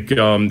I think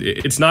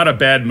it's not a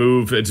bad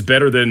move. It's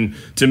better than,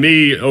 to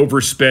me,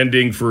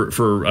 overspending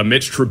for a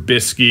Mitch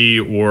Trubisky,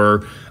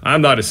 or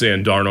I'm not a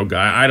Sam Darnold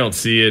guy. I don't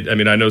see it. I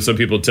mean, I know some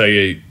people tell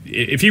you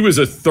if he was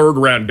a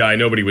third-round guy,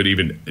 nobody would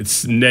even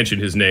mention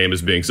his name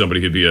as being somebody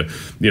who'd be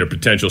a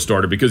potential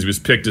starter, because he was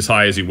picked as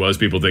high as he was.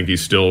 People think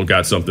he's still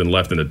got something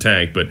left in the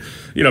tank, but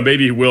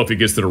maybe he will if he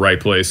gets to the right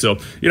place. So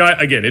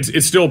again,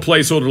 it's still a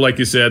placeholder, like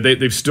you said.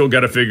 They've still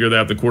got to figure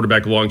out the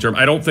quarterback long term.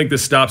 I don't think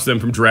this stops them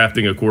from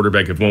drafting a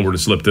quarterback if one were to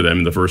slip to them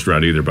in the first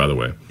round either, by the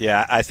way.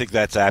 Yeah, I think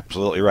that's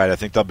absolutely right. I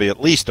think there'll be at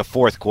least a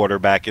 4th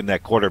quarterback in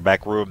that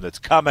quarterback room that's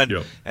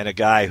coming, and a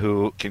guy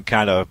who can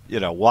kind of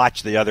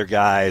watch the other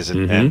guys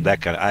and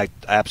that kind of. I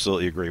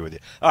absolutely agree with you.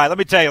 All right, let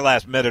me tell you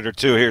last minute or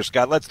two here,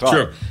 Scott. Let's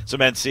talk some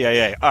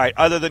NCAA. All right,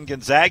 other than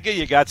Gonzaga,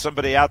 you got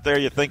somebody out there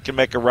you think can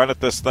make a run at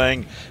this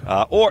thing,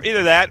 or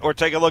either that, or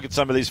take a look at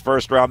some of these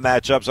first-round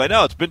matchups. I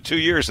know it's been 2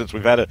 years since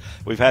we've had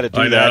to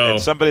do that,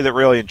 and somebody that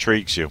really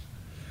intrigues you.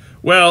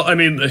 Well, I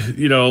mean,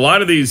 a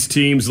lot of these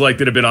teams that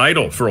have been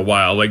idle for a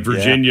while, like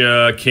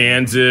Virginia,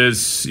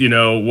 Kansas,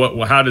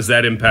 how does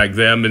that impact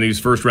them in these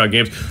first round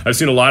games? I've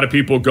seen a lot of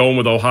people going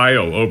with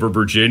Ohio over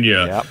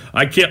Virginia. Yep.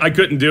 I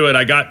couldn't do it.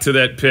 I got to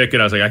that pick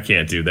and I was like, I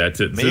can't do that.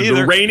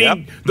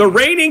 The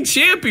reigning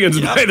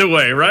champions, by the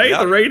way, right? Yep.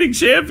 The reigning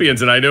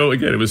champions. And I know,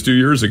 again, it was 2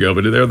 years ago,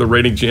 but they're the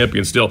reigning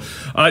champions still.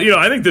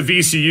 I think the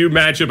VCU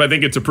matchup, I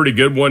think it's a pretty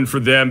good one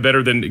for them,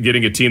 better than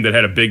getting a team that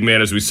had a big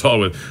man, as we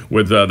saw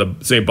with the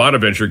St.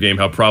 Bonaventure game,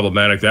 how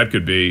problematic that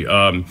could be.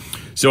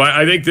 So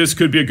I think this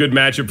could be a good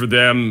matchup for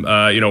them.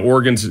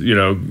 Oregon's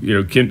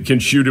can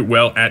shoot it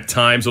well at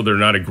times, though they're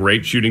not a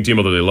great shooting team,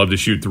 although they love to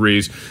shoot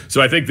threes.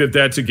 So I think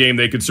that's a game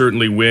they could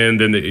certainly win.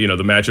 Then the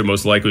matchup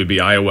most likely would be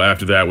Iowa.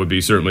 After that would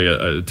be certainly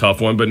a tough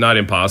one, but not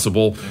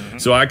impossible. Mm-hmm.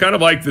 So I kind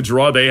of like the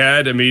draw they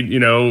had. I mean,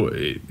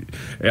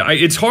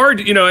 it's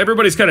hard.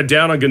 Everybody's kind of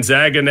down on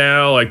Gonzaga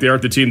now, like they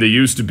aren't the team they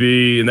used to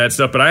be and that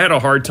stuff. But I had a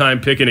hard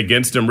time picking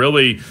against them.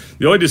 Really,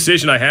 the only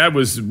decision I had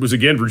was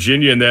again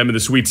Virginia and them in the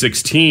Sweet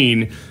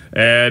 16.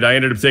 And I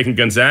ended up taking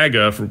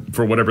Gonzaga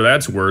for whatever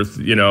that's worth,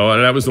 and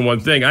that was the one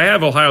thing. I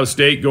have Ohio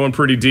State going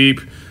pretty deep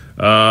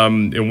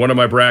in one of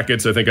my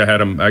brackets. I think I had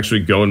them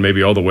actually going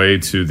maybe all the way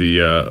to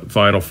the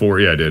Final Four.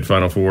 Yeah, I did,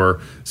 Final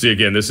Four. See,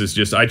 again, this is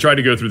just – I tried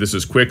to go through this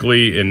as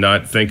quickly and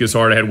not think as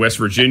hard. I had West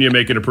Virginia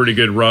making a pretty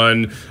good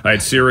run. I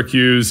had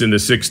Syracuse in the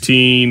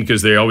 16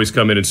 because they always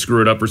come in and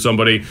screw it up for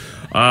somebody.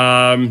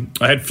 I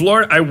had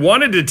Florida. I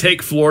wanted to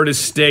take Florida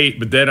State,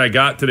 but then I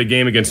got to the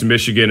game against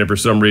Michigan, and for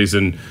some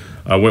reason –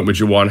 I went with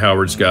Juwan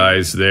Howard's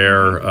guys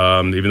there,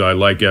 even though I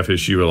like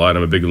FSU a lot.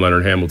 I'm a big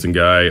Leonard Hamilton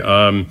guy.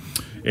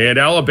 And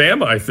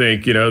Alabama, I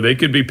think, they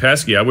could be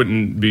pesky. I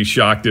wouldn't be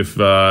shocked if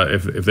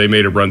they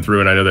made a run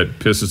through, and I know that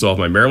pisses all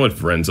my Maryland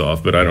friends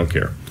off, but I don't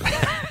care.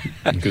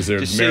 Because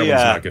Maryland's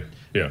not good.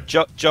 Yeah.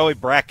 Joey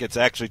Brackets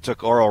actually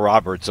took Oral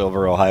Roberts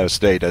over Ohio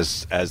State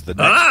as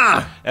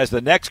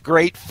the next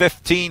great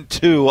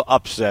 15-2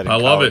 upset in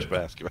college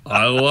basketball.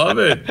 I love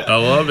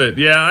it.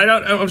 Yeah,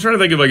 I'm trying to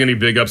think of any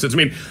big upsets. I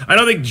mean, I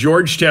don't think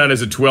Georgetown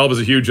as a 12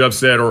 is a huge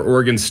upset, or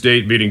Oregon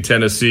State beating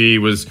Tennessee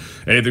was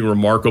anything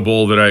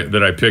remarkable that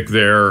I picked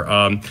there.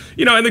 And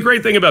the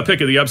great thing about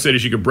picking the upset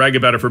is you can brag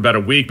about it for about a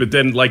week, but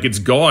then it's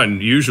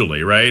gone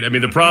usually, right? I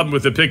mean, the problem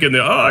with the picking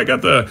I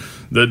got the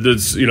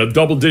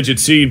double-digit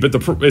seed,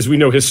 but as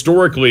we know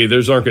historically,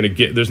 there's not going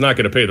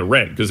to pay the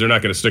rent because they're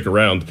not going to stick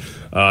around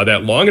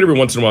that long. And every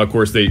once in a while, of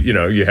course,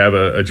 you have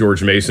a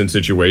George Mason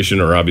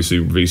situation, or obviously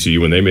VCU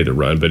when they made a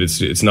run, but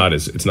it's not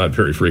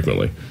very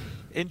frequently.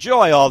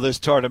 Enjoy all this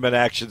tournament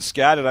action,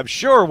 Scott, and I'm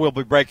sure we'll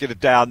be breaking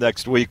it down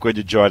next week when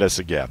you join us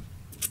again.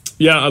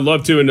 Yeah, I'd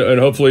love to, and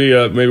hopefully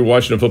maybe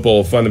Washington football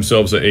will find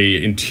themselves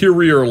a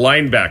interior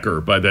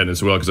linebacker by then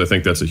as well, because I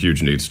think that's a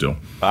huge need still.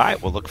 All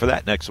right, we'll look for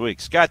that next week.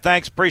 Scott,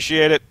 thanks.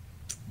 Appreciate it.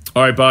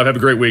 All right, Bob, have a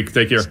great week.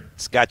 Take care.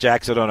 Scott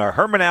Jackson on our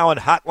Herman Allen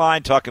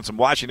hotline, talking some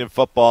Washington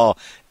football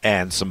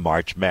and some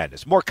March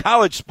Madness. More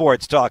college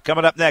sports talk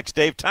coming up next.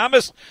 Dave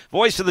Thomas,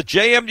 voice of the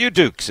JMU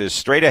Dukes, is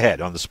straight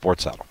ahead on the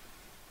Sports Huddle.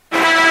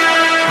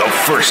 The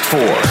first four.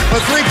 A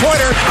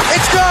three-pointer.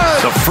 It's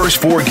good. The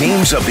first 4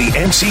 games of the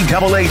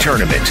NCAA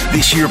tournament.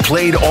 This year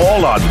played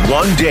all on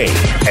one day.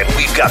 And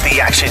we've got the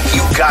action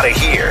you got to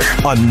hear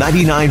on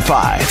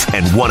 99.5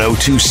 and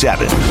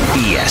 102.7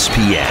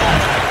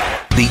 ESPN.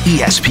 The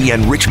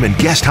ESPN Richmond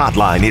Guest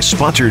Hotline is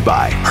sponsored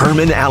by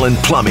Herman Allen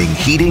Plumbing,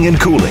 Heating and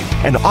Cooling,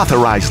 an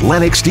authorized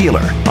Lennox dealer.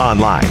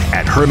 Online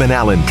at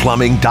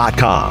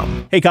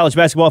HermanAllenPlumbing.com. Hey, college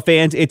basketball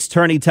fans, it's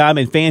tourney time,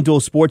 and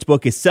FanDuel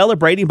Sportsbook is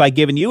celebrating by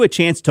giving you a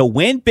chance to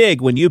win big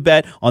when you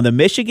bet on the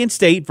Michigan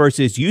State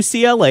versus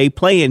UCLA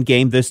play-in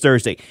game this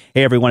Thursday.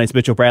 Hey, everyone, it's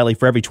Mitchell Bradley.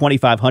 For every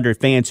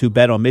 2,500 fans who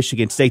bet on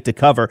Michigan State to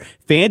cover,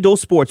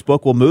 FanDuel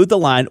Sportsbook will move the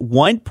line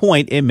 1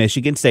 point in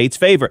Michigan State's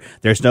favor.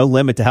 There's no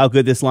limit to how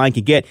good this line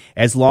can get.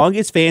 As long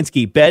as fans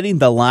keep betting,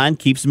 the line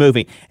keeps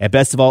moving. And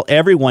best of all,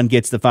 everyone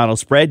gets the final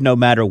spread no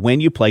matter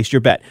when you place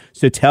your bet.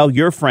 So tell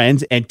your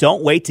friends and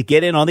don't wait to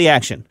get in on the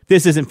action.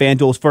 This isn't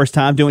FanDuel's first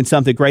time doing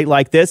something great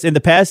like this. In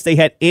the past, they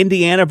had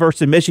Indiana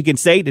versus Michigan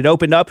State. It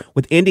opened up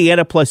with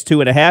Indiana plus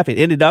 2.5. It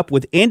ended up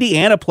with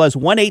Indiana plus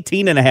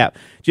 118.5.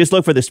 Just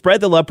look for the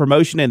Spread the Love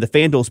promotion in the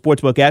FanDuel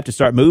Sportsbook app to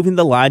start moving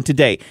the line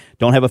today.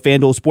 Don't have a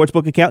FanDuel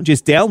Sportsbook account?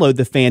 Just download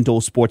the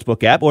FanDuel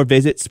Sportsbook app or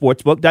visit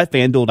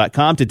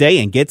sportsbook.fanduel.com today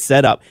and get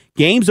set up.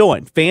 Games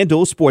on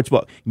FanDuel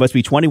Sportsbook. You must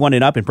be 21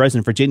 and up and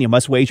present in Virginia.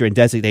 Must wager in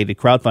designated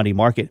crowdfunding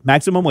market.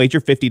 Maximum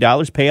wager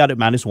 $50. Payout at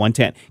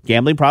 -110.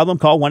 Gambling problem?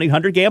 Call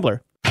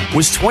 1-800-GAMBLER.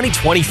 Was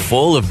 2020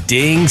 full of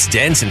dings,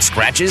 dents, and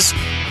scratches?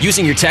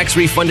 Using your tax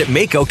refund at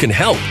Maaco can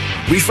help.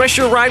 Refresh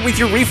your ride with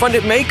your refund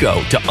at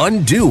Maaco to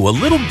undo a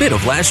little bit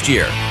of last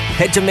year.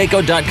 Head to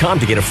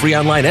Maaco.com to get a free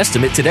online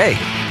estimate today.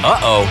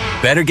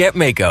 Better get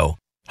Maaco.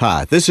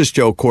 Hi, this is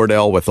Joe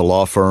Cordell with the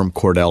law firm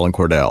Cordell &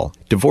 Cordell.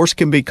 Divorce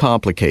can be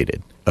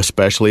complicated,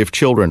 especially if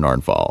children are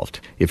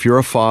involved. If you're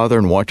a father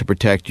and want to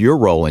protect your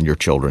role in your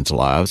children's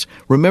lives,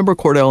 remember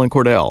Cordell &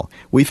 Cordell.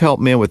 We've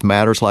helped men with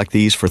matters like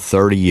these for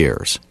 30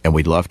 years, and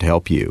we'd love to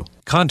help you.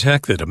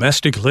 Contact the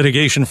domestic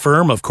litigation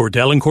firm of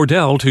Cordell &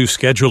 Cordell to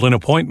schedule an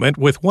appointment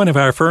with one of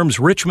our firm's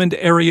Richmond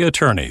area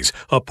attorneys,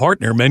 a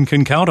partner men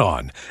can count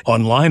on.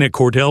 Online at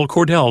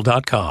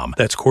CordellCordell.com.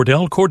 That's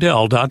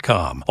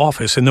CordellCordell.com.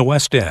 Office in the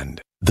West End.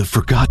 The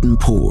forgotten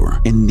poor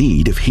in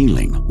need of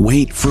healing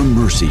wait for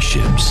Mercy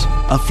ships,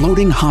 a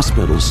floating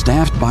hospital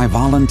staffed by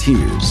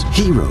volunteers,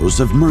 heroes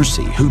of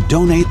mercy who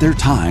donate their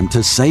time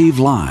to save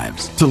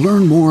lives. To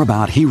learn more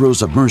about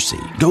Heroes of Mercy,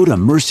 go to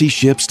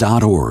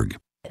mercyships.org.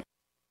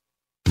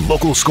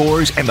 Local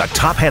scores and the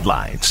top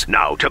headlines.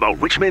 Now to the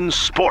Richmond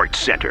Sports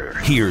Center.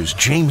 Here's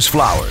James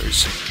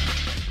Flowers.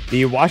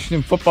 The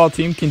Washington football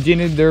team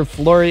continued their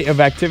flurry of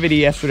activity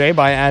yesterday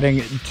by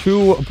adding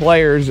 2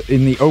 players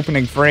in the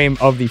opening frame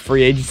of the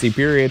free agency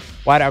period.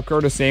 Wideout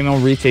Curtis Samuel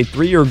reached a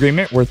 3-year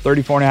agreement worth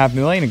 $34.5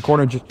 million, and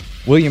corner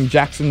William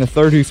Jackson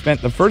III, who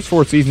spent the first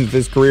 4 seasons of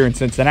his career in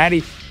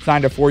Cincinnati,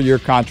 signed a 4-year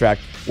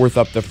contract worth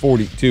up to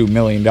 $42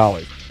 million.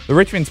 The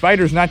Richmond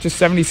Spiders notched a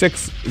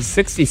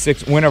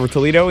 66 win over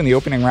Toledo in the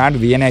opening round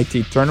of the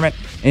NIT tournament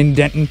in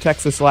Denton,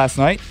 Texas last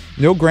night.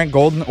 No Grant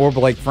Golden or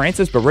Blake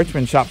Francis, but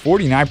Richmond shot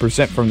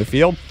 49% from the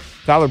field.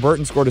 Tyler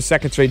Burton scored a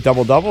second straight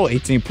double-double,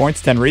 18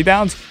 points, 10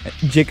 rebounds.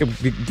 Jacob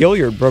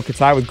Gilliard broke a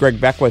tie with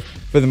Greg Beckwith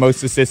for the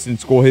most assists in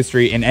school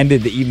history and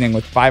ended the evening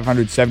with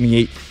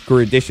 578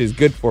 career dishes,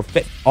 good for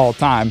 5th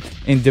all-time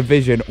in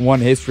Division I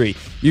history.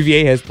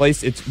 UVA has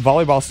placed its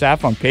volleyball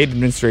staff on paid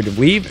administrative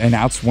leave,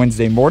 announced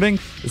Wednesday morning.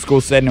 The school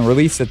said in a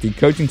release that the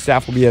coaching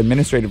staff will be on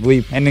administrative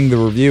leave pending the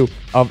review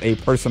of a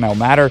personnel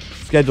matter.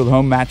 Scheduled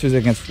home matches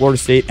against Florida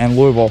State and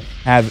Louisville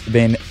have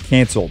been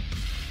canceled.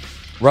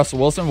 Russell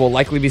Wilson will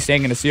likely be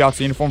staying in a Seahawks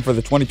uniform for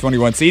the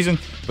 2021 season,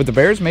 but the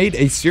Bears made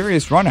a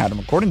serious run at him.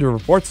 According to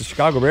reports, the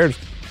Chicago Bears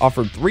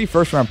offered 3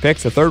 first-round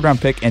picks, a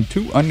third-round pick, and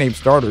 2 unnamed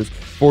starters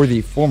for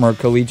the former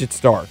collegiate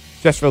star.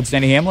 Chesterfield's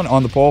Denny Hamlin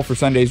on the pole for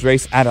Sunday's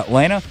race at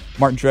Atlanta.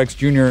 Martin Truex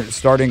Jr.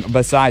 starting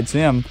beside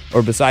him,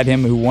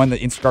 who won the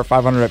Instacart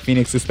 500 at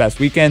Phoenix this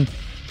past weekend.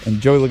 And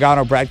Joey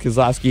Logano, Brad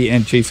Keselowski,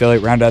 and Chase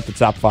Elliott round out the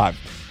top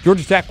 5.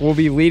 Georgia Tech will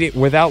be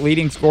without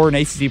leading scorer and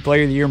ACC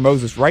Player of the Year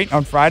Moses Wright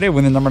on Friday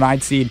when the number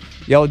 9 seed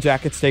Yellow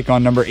Jackets take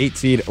on number 8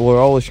 seed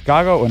Loyola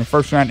Chicago in a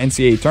first-round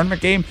NCAA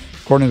tournament game.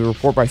 According to the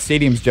report by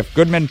Stadium's Jeff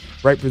Goodman,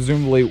 Wright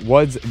presumably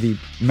was the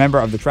member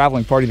of the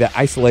traveling party that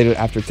isolated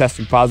after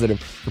testing positive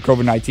for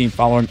COVID-19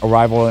 following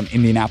arrival in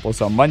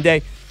Indianapolis on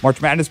Monday.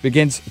 March Madness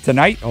begins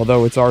tonight,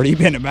 although it's already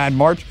been a bad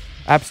March.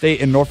 App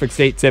State and Norfolk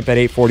State tip at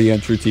 8:40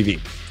 on True TV.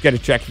 Get a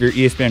check of your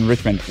ESPN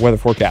Richmond weather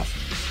forecast.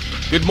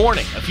 Good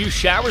morning. A few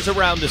showers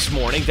around this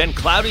morning, then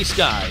cloudy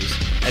skies.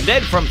 And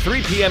then from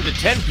 3 p.m. to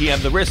 10 p.m.,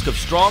 the risk of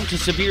strong to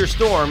severe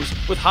storms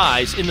with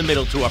highs in the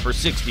middle to upper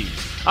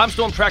 60s. I'm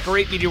Storm Tracker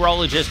 8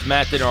 meteorologist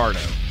Matt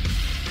DiNardo.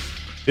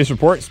 This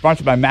report is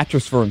sponsored by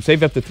Mattress Firm.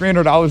 Save up to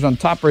 $300 on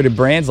top-rated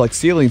brands like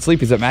Sealy and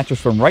Sleepy's at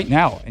Mattress Firm right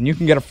now. And you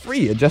can get a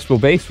free adjustable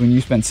base when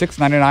you spend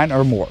 $6.99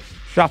 or more.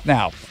 Shop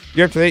now.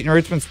 You're up to date in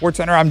Richmond Sports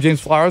Center. I'm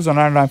James Flowers on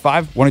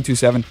 99.5,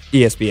 102.7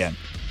 ESPN.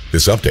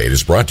 This update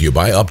is brought to you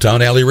by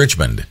Uptown Alley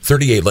Richmond.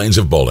 38 lanes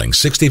of bowling,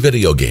 60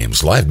 video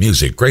games, live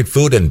music, great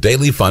food, and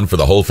daily fun for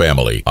the whole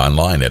family.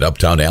 Online at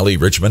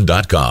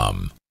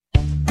uptownalleyrichmond.com.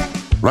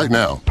 Right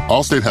now,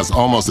 Allstate has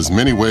almost as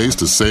many ways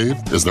to save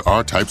as there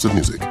are types of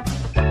music.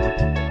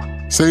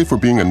 Save for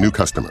being a new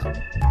customer.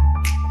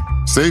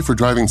 Save for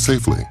driving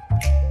safely.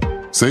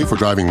 Save for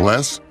driving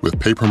less with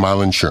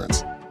pay-per-mile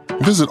insurance.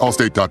 Visit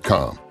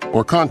Allstate.com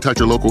or contact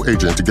your local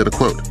agent to get a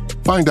quote.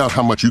 Find out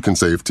how much you can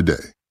save today.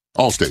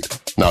 Allstate.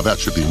 Now that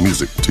should be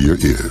music to your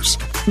ears.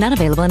 Not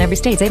available in every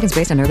state. Savings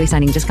based on early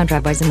signing discount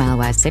drive-bys and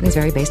mile-wise. Savings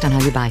vary based on how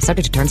you buy.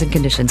 Subject to terms and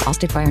conditions.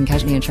 Allstate Fire and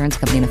Casualty Insurance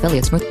Company and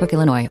affiliates, Smoothbrook,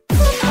 Illinois.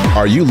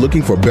 Are you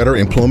looking for better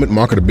employment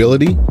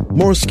marketability?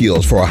 More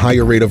skills for a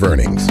higher rate of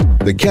earnings?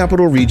 The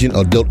Capital Region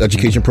Adult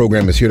Education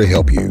Program is here to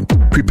help you.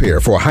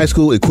 Prepare for a high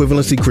school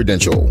equivalency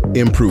credential.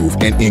 Improve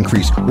and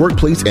increase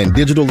workplace and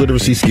digital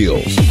literacy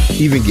skills.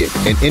 Even get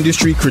an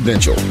industry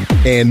credential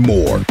and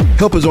more.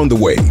 Help is on the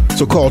way.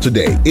 So call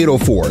today,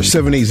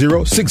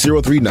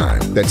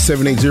 804-780-6039. That's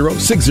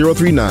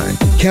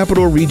 780-6039.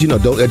 Capital Region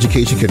Adult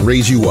Education can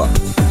raise you up.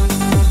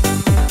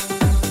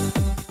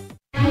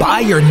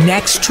 Buy your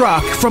next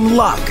truck from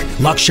Luck.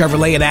 Luck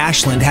Chevrolet in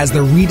Ashland has the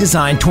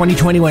redesigned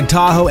 2021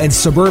 Tahoe and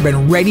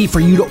Suburban ready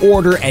for you to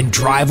order and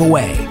drive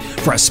away.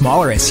 For a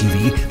smaller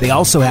SUV, they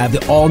also have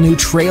the all-new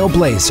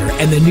Trailblazer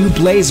and the new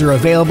Blazer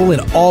available in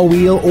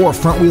all-wheel or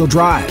front-wheel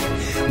drive.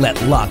 Let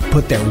Luck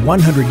put their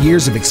 100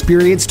 years of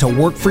experience to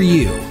work for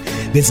you.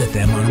 Visit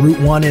them on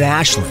Route 1 in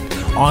Ashland,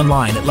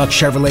 online at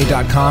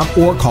luckchevrolet.com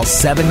or call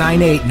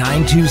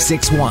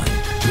 798-9261.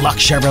 Luck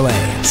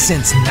Chevrolet,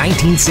 since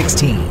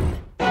 1916.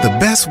 The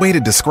best way to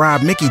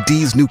describe Mickey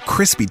D's new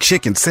crispy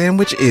chicken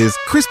sandwich is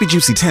crispy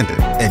juicy tender.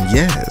 And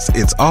yes,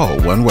 it's all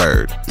one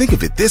word. Think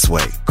of it this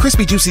way.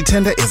 Crispy juicy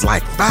tender is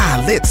like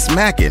fire lit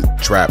smacking,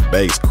 trap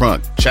bass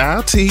crunk,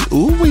 child tea,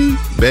 ooh-wee,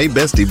 bae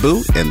bestie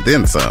boo, and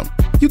then some.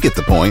 You get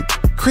the point.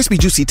 Crispy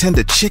juicy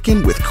tender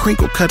chicken with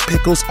crinkle cut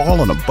pickles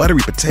all on a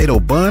buttery potato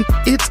bun.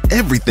 It's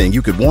everything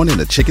you could want in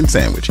a chicken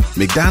sandwich.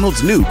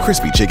 McDonald's new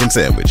crispy chicken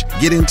sandwich.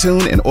 Get in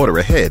tune and order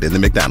ahead in the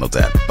McDonald's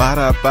app.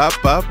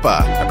 Ba-da-ba-ba-ba.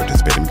 I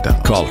participate in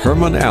McDonald's. Call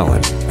Herman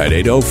Allen at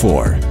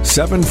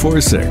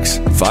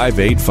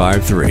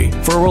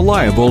 804-746-5853 for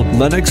reliable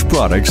Lennox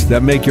products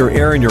that make your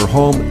air in your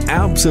home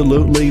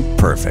absolutely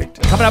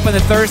perfect. Coming up on the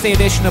Thursday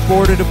edition of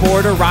Border to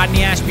Border,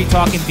 Rodney Ashby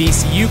talking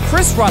VCU,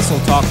 Chris Russell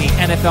talking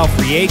NFL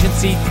free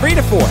agency, 3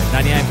 to 4,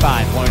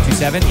 99.5,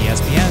 102.7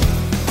 ESPN.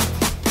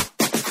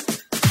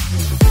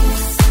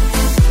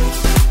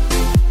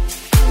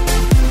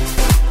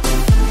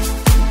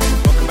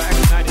 Welcome back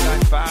to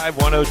 99.5,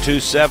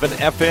 102.7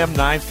 FM,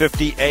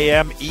 950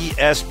 AM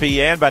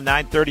ESPN. By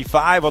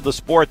 9:35 on the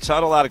Sports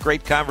Huddle. Had a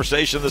great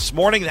conversation this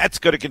morning. That's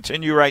going to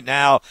continue right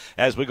now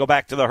as we go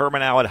back to the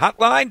Herman Allen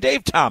Hotline.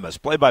 Dave Thomas,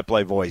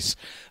 play-by-play voice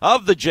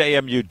of the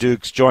JMU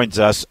Dukes, joins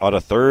us on a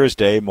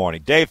Thursday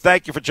morning. Dave,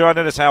 thank you for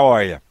joining us. How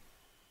are you?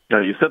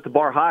 You set the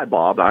bar high,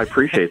 Bob. I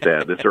appreciate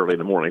that this early in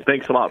the morning.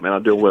 Thanks a lot, man.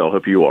 I'm doing well.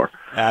 Hope you are.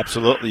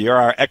 Absolutely. You're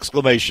our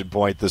exclamation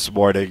point this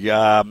morning.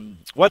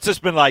 What's this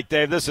been like,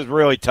 Dave? This is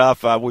really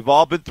tough. We've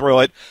all been through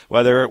it,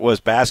 whether it was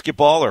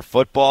basketball or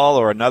football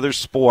or another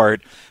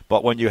sport.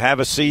 But when you have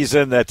a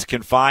season that's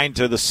confined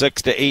to the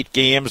 6 to 8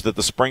 games that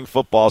the spring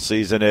football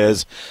season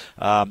is,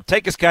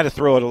 take us kind of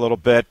through it a little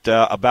bit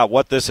about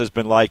what this has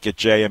been like at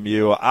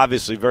JMU.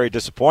 Obviously very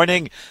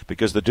disappointing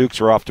because the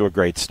Dukes are off to a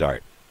great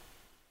start.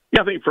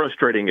 Yeah, I think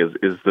frustrating is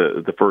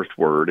the first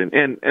word,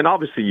 and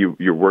obviously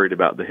you're worried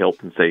about the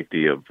health and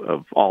safety of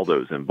all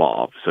those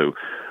involved. So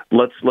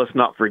let's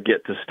not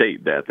forget to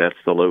state that that's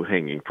the low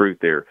hanging fruit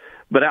there.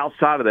 But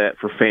outside of that,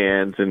 for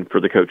fans and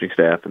for the coaching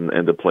staff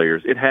and the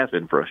players, it has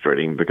been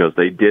frustrating because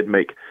they did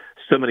make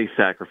so many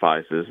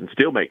sacrifices and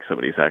still make so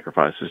many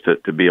sacrifices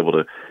to be able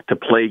to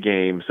play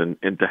games and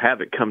to have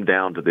it come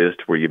down to this,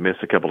 to where you miss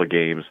a couple of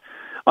games.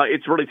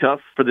 It's really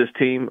tough for this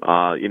team,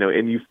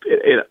 and you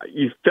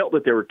felt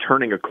that they were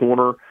turning a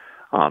corner,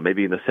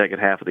 maybe in the second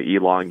half of the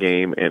Elon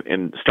game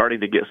and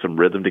starting to get some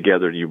rhythm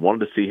together. And you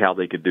wanted to see how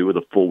they could do with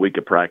a full week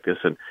of practice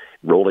and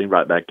rolling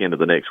right back into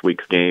the next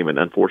week's game. And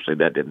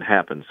unfortunately, that didn't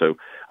happen. So,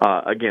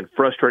 again,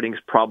 frustrating is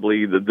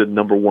probably the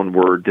number one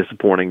word.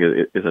 Disappointing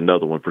is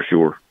another one for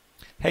sure.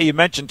 Hey, you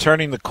mentioned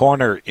turning the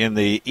corner in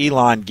the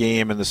Elon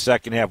game in the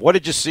second half. What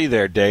did you see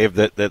there, Dave,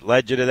 that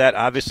led you to that?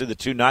 Obviously, the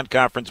 2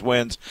 non-conference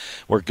wins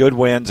were good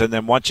wins, and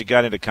then once you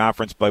got into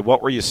conference play,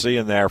 what were you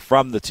seeing there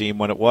from the team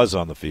when it was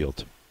on the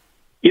field?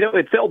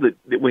 It felt that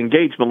when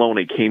Gage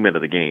Maloney came into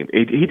the game,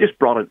 he just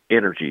brought an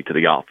energy to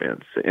the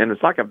offense. And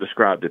it's like I've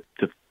described it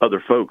to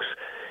other folks.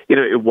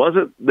 It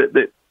wasn't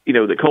that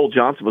Cole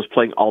Johnson was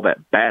playing all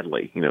that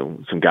badly.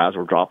 Some guys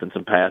were dropping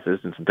some passes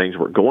and some things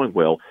weren't going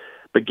well.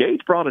 But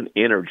Gage brought an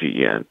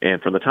energy in,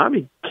 and from the time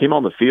he came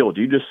on the field,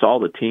 you just saw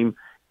the team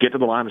get to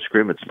the line of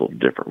scrimmage a little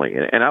differently.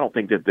 And I don't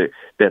think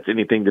that's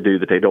anything to do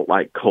that they don't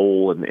like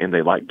Cole and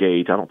they like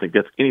Gage. I don't think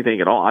that's anything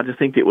at all. I just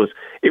think it was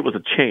a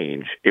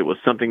change. It was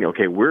something,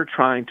 okay, we're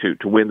trying to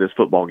win this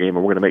football game, and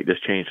we're going to make this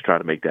change to try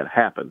to make that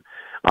happen.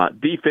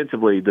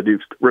 Defensively, the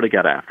Dukes really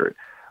got after it.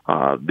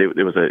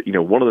 There was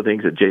one of the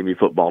things that JMU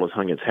football has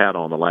hung its hat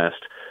on the last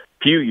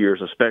few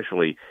years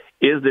especially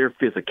is their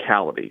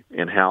physicality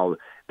and how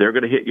they're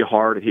going to hit you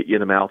hard and hit you in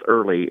the mouth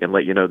early and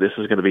let you know this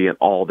is going to be an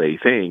all-day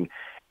thing.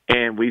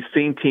 And we've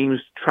seen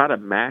teams try to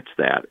match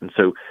that. And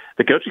so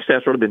the coaching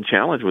staff's sort of been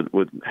challenged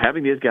with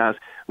having these guys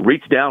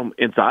reach down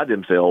inside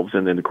themselves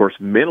and then, of course,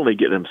 mentally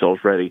get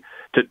themselves ready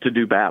to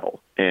do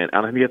battle. And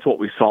I think that's what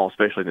we saw,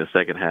 especially in the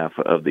second half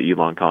of the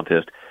Elon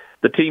contest.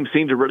 The team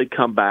seemed to really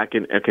come back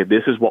and, okay,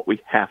 this is what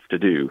we have to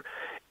do.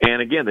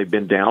 And, again, they've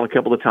been down a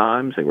couple of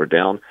times. They were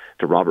down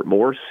to Robert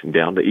Morris and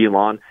down to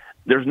Elon.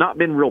 There's not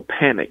been real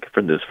panic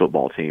from this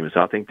football team. So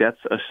I think that's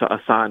a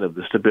sign of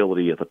the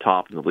stability at the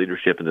top and the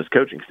leadership in this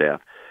coaching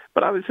staff.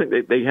 But I would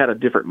think they had a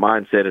different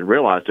mindset and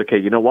realized, okay,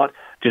 you know what?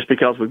 Just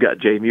because we've got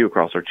JMU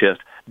across our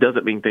chest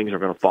doesn't mean things are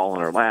going to fall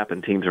in our lap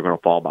and teams are going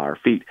to fall by our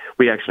feet.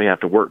 We actually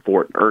have to work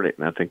for it and earn it.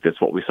 And I think that's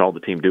what we saw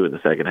the team do in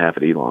the second half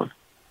at Elon.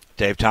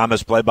 Dave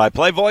Thomas,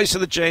 play-by-play voice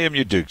of the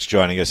JMU Dukes,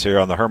 joining us here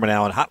on the Herman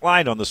Allen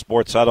Hotline on the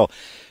Sports Huddle.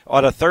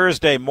 On a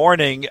Thursday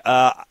morning,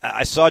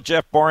 I saw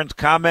Jeff Barnes'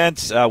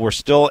 comments. We're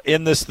still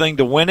in this thing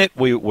to win it.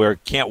 We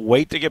can't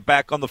wait to get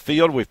back on the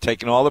field. We've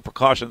taken all the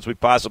precautions we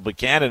possibly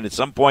can, and at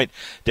some point,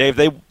 Dave,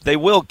 they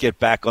will get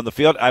back on the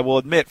field. I will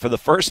admit, for the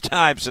first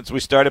time since we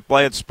started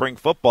playing spring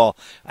football,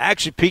 I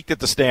actually peeked at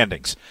the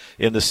standings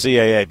in the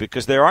CAA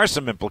because there are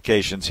some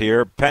implications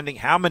here, pending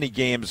how many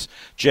games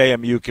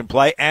JMU can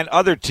play and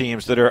other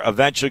teams that are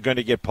eventually going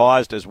to get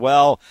paused as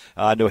well.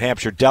 New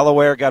Hampshire,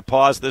 Delaware got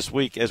paused this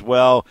week as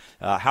well.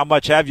 How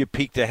much have you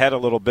peeked ahead a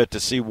little bit to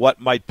see what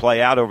might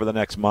play out over the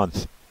next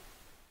month?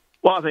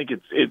 Well, I think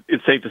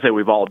it's safe to say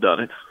we've all done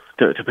it,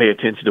 to pay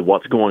attention to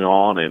what's going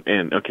on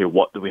and okay,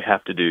 what do we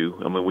have to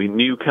do? I mean, we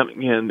knew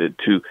coming in that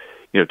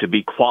to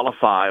be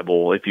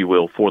qualifiable, if you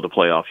will, for the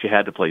playoffs, you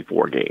had to play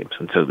 4 games.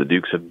 And so the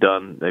Dukes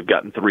they've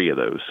gotten 3 of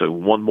those. So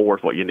 1 more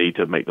is what you need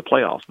to make the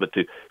playoffs. But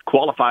to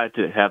qualify,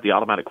 to have the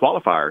automatic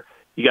qualifier,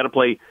 you got to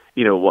play,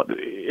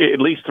 at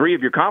least 3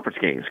 of your conference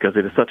games because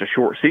it is such a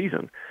short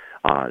season.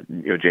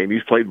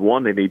 JMU's played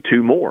 1; they need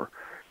 2 more,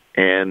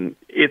 and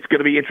it's going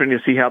to be interesting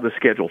to see how the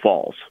schedule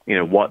falls.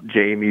 What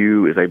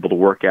JMU is able to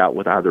work out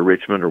with either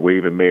Richmond or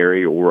William &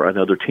 Mary or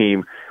another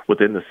team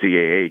within the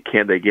CAA.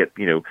 Can they get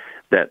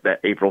that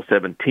April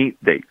 17th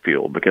date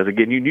filled? Because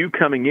again, you knew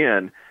coming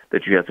in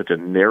that you had such a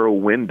narrow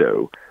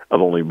window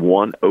of only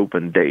 1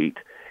 open date,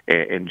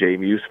 and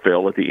JMU's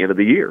fell at the end of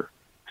the year.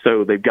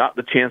 So they've got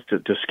the chance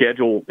to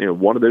schedule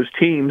one of those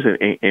teams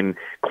and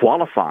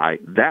qualify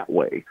that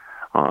way.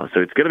 So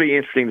it's going to be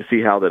interesting to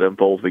see how that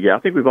unfolds. But, yeah, I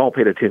think we've all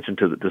paid attention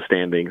to the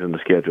standings and the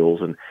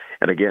schedules. And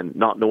again,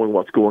 not knowing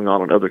what's going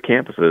on other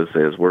campuses,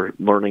 as we're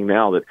learning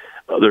now that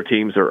other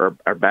teams are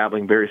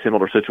battling very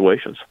similar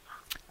situations.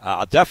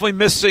 I'll definitely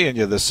miss seeing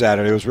you this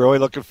Saturday. I was really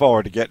looking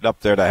forward to getting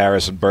up there to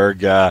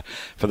Harrisonburg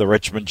for the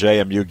Richmond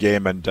JMU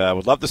game, and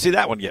would love to see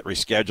that one get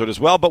rescheduled as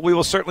well. But we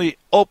will certainly,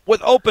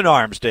 with open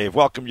arms, Dave,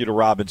 welcome you to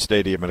Robins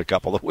Stadium in a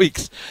couple of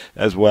weeks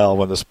as well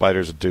when the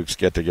Spiders and Dukes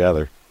get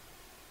together.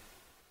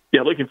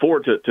 Yeah, looking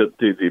forward to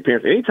the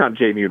appearance. Anytime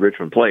JMU and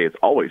Richmond play, it's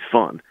always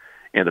fun.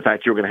 And the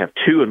fact you're going to have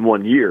 2 in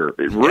 1 year,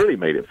 it really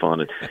made it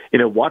fun.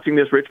 And, watching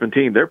this Richmond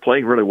team, they're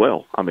playing really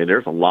well. I mean,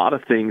 there's a lot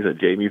of things that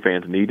JMU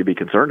fans need to be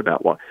concerned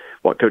about,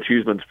 what Coach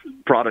Huseman's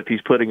product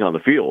he's putting on the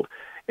field.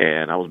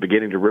 And I was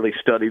beginning to really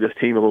study this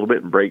team a little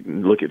bit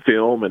and look at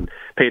film and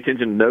pay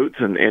attention to notes.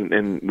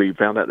 And we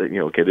found out that,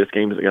 okay, this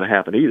game isn't going to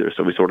happen either.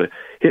 So we sort of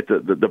hit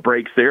the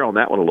brakes there on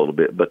that one a little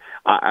bit. But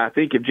I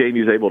think if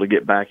JMU's able to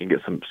get back and get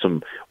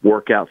some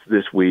workouts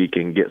this week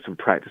and get some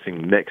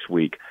practicing next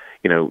week,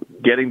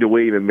 getting to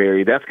William &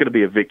 Mary, that's going to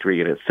be a victory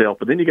in itself.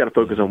 But then you got to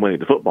focus on winning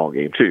the football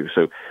game too.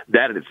 So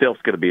that in itself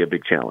is going to be a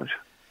big challenge.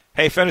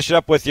 Hey, finish it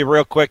up with you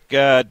real quick,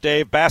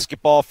 Dave.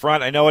 Basketball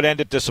front, I know it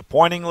ended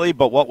disappointingly,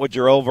 but what would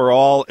your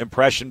overall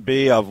impression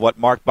be of what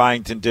Mark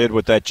Byington did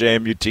with that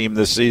JMU team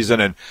this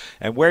season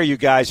and where you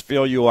guys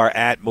feel you are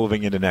at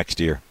moving into next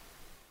year?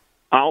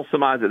 I'll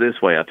surmise it this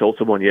way. I told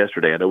someone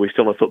yesterday, I know we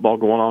still have football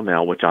going on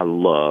now, which I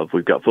love.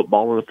 We've got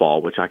football in the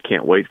fall, which I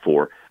can't wait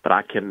for, but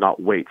I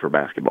cannot wait for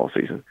basketball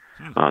season.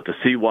 To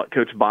see what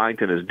Coach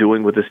Byington is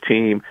doing with his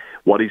team,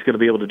 what he's going to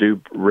be able to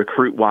do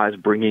recruit-wise,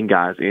 bringing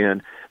guys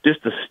in.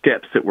 Just the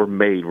steps that were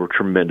made were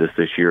tremendous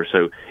this year.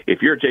 So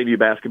if you're a JMU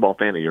basketball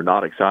fan and you're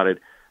not excited,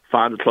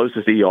 find the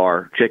closest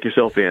ER, check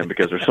yourself in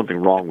because there's something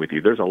wrong with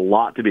you. There's a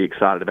lot to be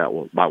excited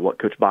about by what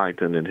Coach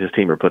Byington and his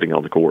team are putting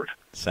on the court.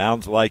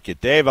 Sounds like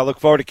it. Dave, I look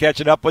forward to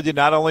catching up with you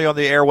not only on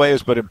the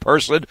airwaves but in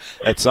person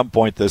at some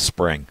point this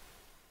spring.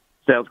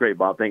 Sounds great,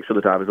 Bob. Thanks for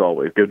the time as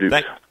always. Go Dukes.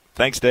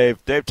 Thanks,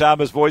 Dave. Dave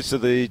Thomas, voice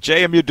of the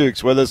JMU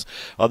Dukes, with us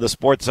on the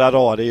Sports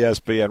Huddle on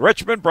ESPN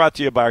Richmond, brought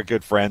to you by our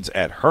good friends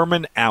at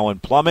Herman Allen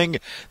Plumbing.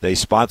 They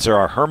sponsor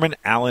our Herman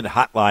Allen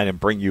Hotline and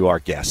bring you our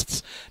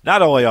guests,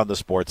 not only on the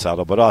Sports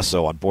Huddle, but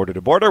also on Border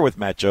to Border with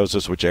Matt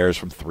Josephs, which airs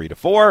from 3 to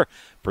 4.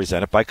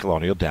 Presented by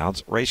Colonial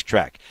Downs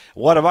Racetrack.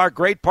 One of our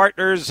great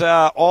partners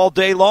all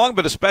day long,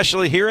 but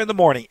especially here in the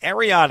morning.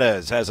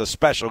 Ariana's has a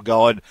special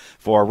going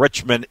for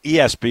Richmond,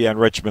 ESPN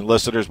Richmond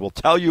listeners. We'll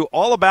tell you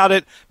all about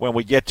it when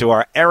we get to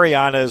our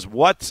Ariana's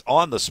What's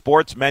on the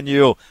Sports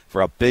Menu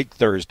for a big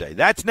Thursday.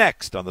 That's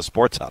next on the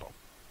Sports Huddle.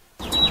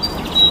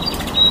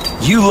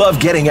 You love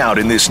getting out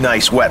in this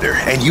nice weather,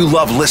 and you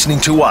love listening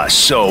to us,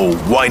 so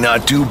why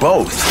not do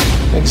both?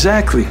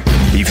 Exactly.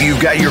 If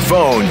you've got your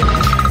phone,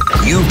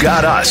 you've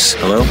got us.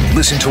 Hello?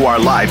 Listen to our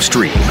live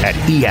stream at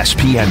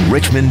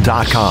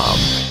ESPNRichmond.com.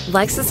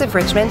 Lexus of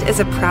Richmond is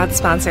a proud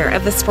sponsor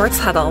of the Sports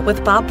Huddle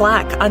with Bob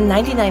Black on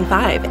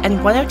 99.5 and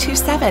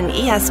 102.7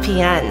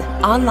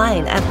 ESPN.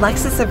 Online at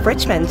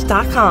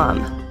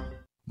LexusofRichmond.com.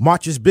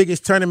 March's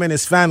biggest tournament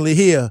is finally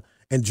here,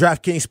 and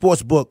DraftKings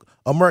Sportsbook,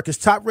 America's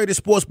top-rated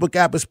sportsbook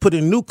app, is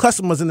putting new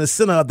customers in the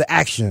center of the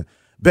action.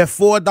 Bet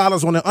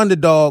 $4 on an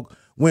underdog,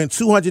 win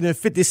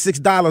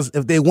 $256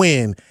 if they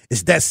win.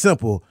 It's that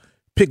simple.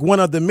 Pick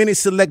one of the many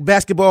select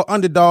basketball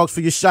underdogs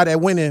for your shot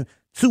at winning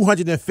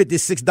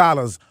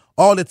 $256.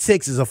 All it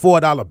takes is a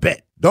 $4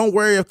 bet. Don't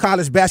worry if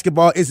college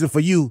basketball isn't for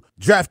you.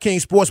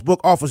 DraftKings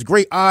Sportsbook offers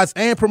great odds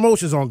and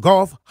promotions on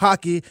golf,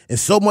 hockey, and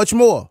so much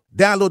more.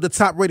 Download the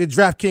top-rated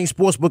DraftKings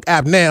Sportsbook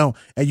app now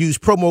and use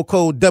promo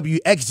code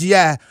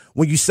WXGI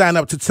when you sign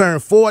up to turn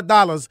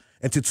 $4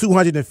 into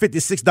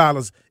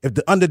 $256 if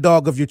the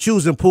underdog of your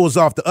choosing pulls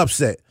off the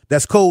upset.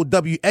 That's code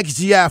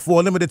WXGI for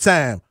a limited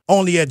time.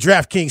 Only at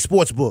DraftKings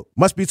Sportsbook.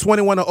 Must be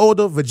 21 or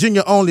older.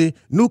 Virginia only.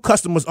 New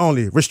customers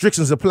only.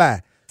 Restrictions apply.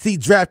 See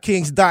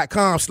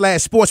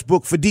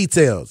DraftKings.com/sportsbook for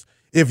details.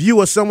 If you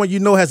or someone you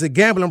know has a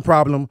gambling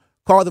problem,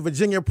 call the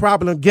Virginia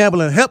Problem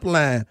Gambling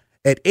Helpline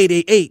at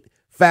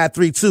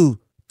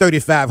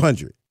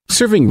 888-532-3500.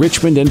 Serving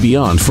Richmond and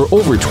beyond for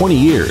over 20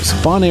 years,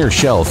 Bonaire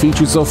Shell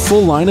features a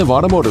full line of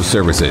automotive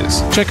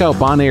services. Check out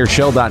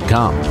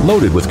BonaireShell.com,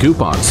 loaded with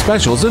coupons,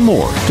 specials, and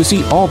more to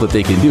see all that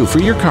they can do for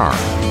your car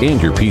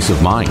and your peace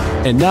of mind.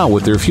 And now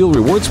with their Fuel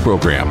Rewards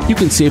program, you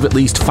can save at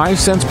least 5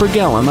 cents per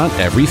gallon on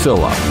every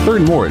fill-up.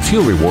 Learn more at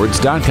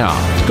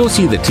FuelRewards.com. Go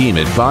see the team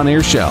at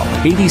Bonaire Shell,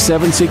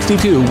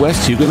 8762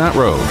 West Huguenot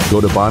Road.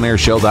 Go to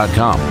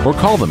BonaireShell.com or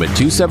call them at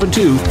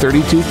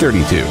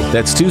 272-3232.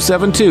 That's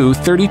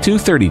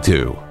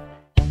 272-3232.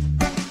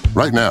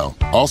 Right now,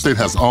 Allstate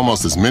has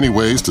almost as many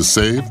ways to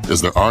save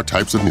as there are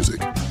types of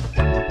music.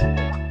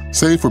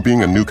 Save for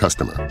being a new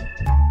customer.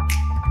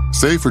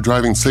 Save for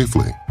driving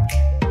safely.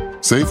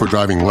 Save for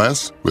driving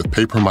less with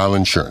pay-per-mile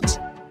insurance.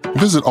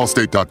 Visit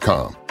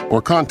Allstate.com or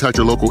contact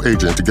your local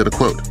agent to get a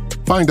quote.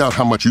 Find out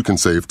how much you can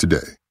save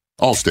today.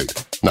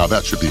 Allstate. Now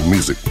that should be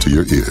music to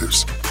your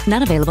ears.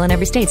 Not available in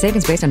every state.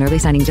 Savings based on early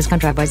signing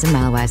discount drive-bys and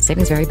mile-wise.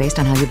 Savings vary based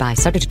on how you buy.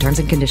 Subject to terms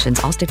and conditions.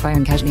 Allstate Fire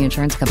and Casualty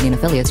Insurance Company and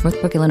affiliates,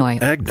 Smoothbrook, Illinois.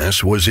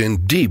 Agnes was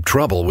in deep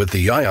trouble with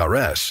the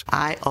IRS.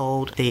 I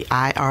owed the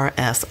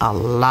IRS a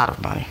lot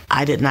of money.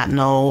 I did not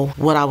know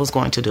what I was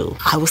going to do.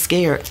 I was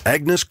scared.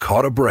 Agnes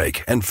caught a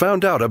break and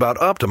found out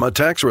about Optima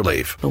Tax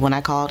Relief. But when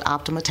I called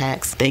Optima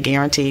Tax, they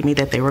guaranteed me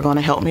that they were going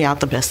to help me out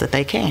the best that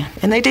they can.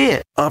 And they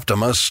did.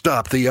 Optima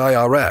stopped the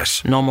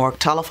IRS. No more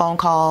telephone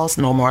calls,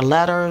 no more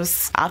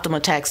letters. Optima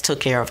Tax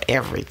took care of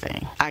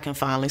everything. I can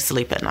finally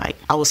sleep at night.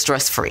 I was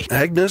stress-free.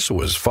 Agnes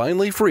was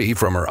finally free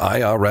from her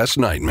IRS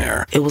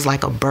nightmare. It was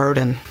like a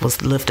burden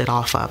was lifted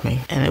off of me,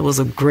 and it was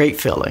a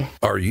great feeling.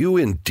 Are you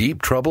in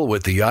deep trouble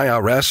with the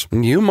IRS?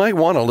 You might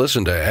want to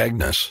listen to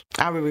Agnes.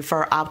 I would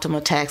refer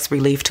Optima Tax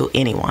Relief to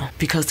anyone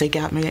because they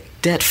got me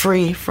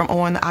debt-free from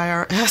owing the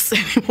IRS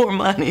any more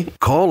money.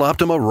 Call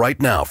Optima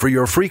right now for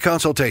your free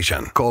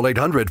consultation. Call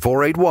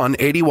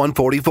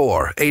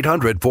 800-481-8144.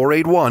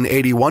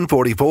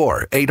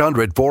 800-481-8144.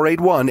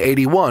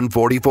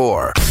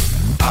 800-481-8144.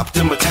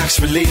 Optima Tax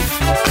Relief.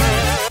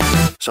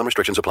 Some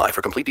restrictions apply.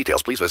 For complete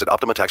details, please visit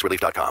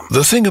OptimaTaxRelief.com.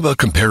 The thing about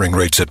comparing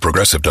rates at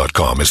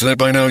Progressive.com is that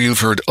by now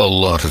you've heard a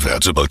lot of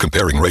ads about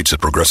comparing rates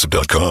at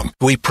Progressive.com.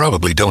 We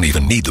probably don't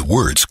even need the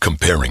words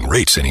comparing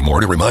rates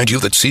anymore to remind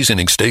you that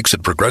seasoning steaks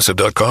at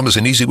Progressive.com is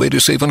an easy way to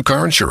save on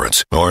car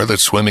insurance, or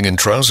that swimming in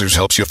trousers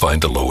helps you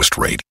find the lowest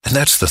rate. And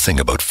that's the thing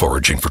about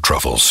foraging for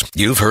truffles.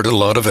 You've heard a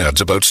lot of ads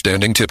about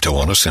standing tiptoe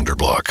on a cinder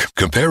block.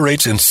 Compare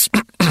rates and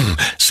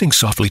sing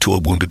softly to a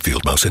wounded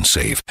field mouse and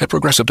save at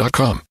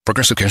Progressive.com.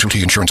 Progressive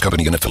Casualty Insurance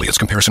Company and affiliates.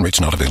 Comparison rates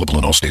not available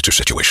in all states or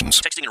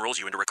situations. Texting enrolls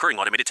you into recurring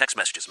automated text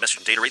messages. Message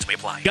and data rates may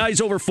apply. Guys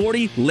over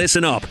 40,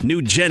 listen up.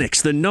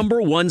 Nugenix, the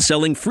 #1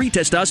 selling free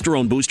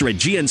testosterone booster at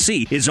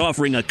GNC, is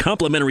offering a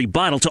complimentary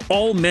bottle to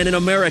all men in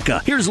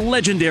America. Here's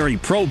legendary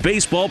pro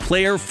baseball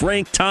player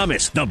Frank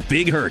Thomas, the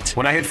Big Hurt.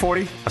 When I hit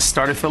 40, I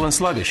started feeling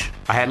sluggish.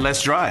 I had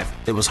less drive.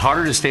 It was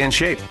harder to stay in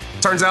shape.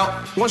 Turns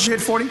out, once you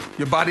hit 40,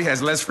 your body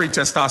has less free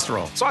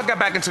testosterone. So I got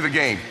back into the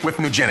game with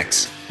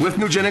Nugenix. With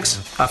Nugenix,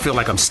 I feel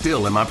like I'm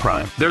still in my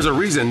prime. There's a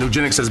reason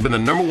Nugenix has been the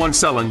 #1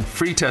 selling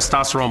free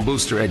testosterone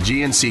booster at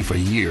GNC for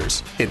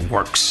years. It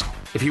works.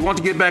 If you want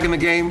to get back in the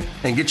game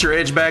and get your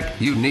edge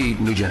back, you need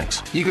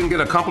Nugenix. You can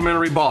get a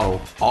complimentary bottle.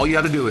 All you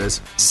have to do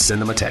is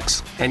send them a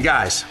text. And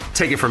guys,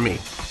 take it from me.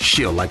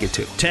 She'll like it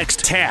too.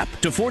 Text TAP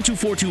to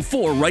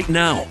 42424 right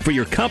now for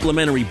your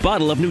complimentary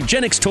bottle of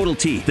Nugenix Total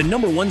T, the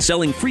 #1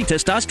 selling free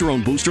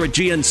testosterone booster at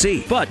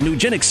GNC. But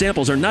Nugenix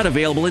samples are not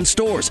available in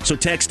stores, so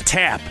text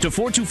TAP to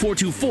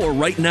 42424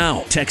 right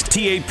now. Text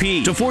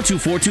TAP to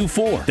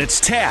 42424. That's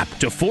TAP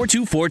to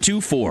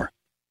 42424.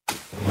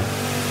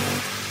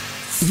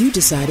 You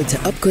decided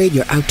to upgrade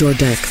your outdoor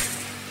deck.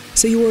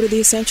 So you ordered the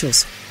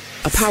essentials: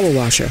 a power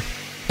washer,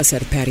 a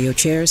set of patio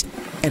chairs,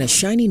 and a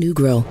shiny new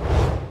grill.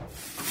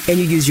 and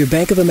you use your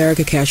Bank of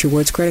America Cash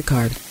Rewards credit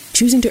card,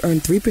 choosing to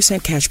earn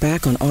 3% cash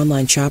back on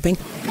online shopping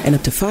and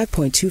up to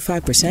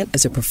 5.25%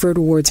 as a preferred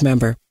rewards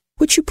member,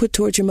 which you put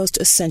towards your most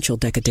essential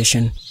deck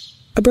edition.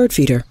 A bird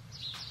feeder.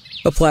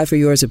 Apply for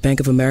yours at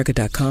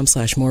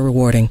bankofamerica.com/more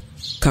rewarding.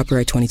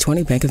 Copyright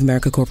 2020 Bank of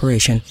America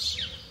Corporation.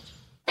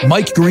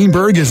 Mike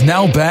Greenberg is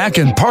now back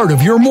and part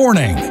of your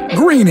morning.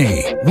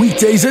 Greeny,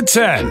 weekdays at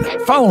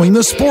 10, following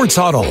the Sports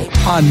Huddle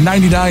on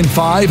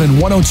 99.5 and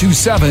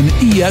 102.7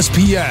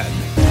 ESPN.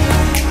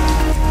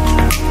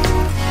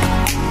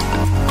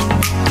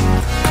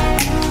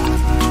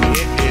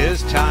 It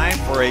is time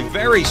for a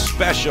very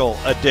special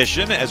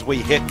edition as we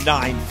hit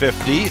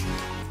 9:50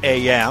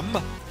 a.m.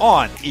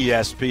 on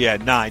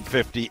ESPN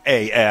 950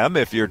 AM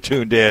if you're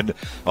tuned in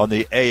on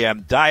the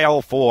AM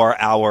dial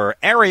for our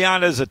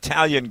Ariana's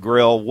Italian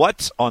Grill,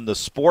 What's on the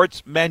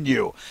Sports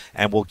Menu?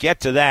 And we'll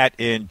get to that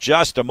in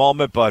just a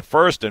moment, but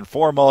first and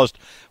foremost,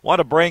 want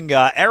to bring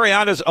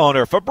Ariana's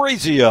owner,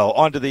 Fabrizio,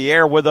 onto the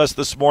air with us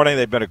this morning.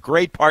 They've been a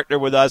great partner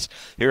with us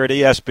here at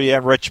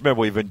ESPN Richmond.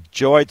 We've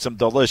enjoyed some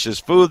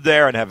delicious food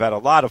there and have had a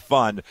lot of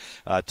fun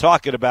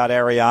talking about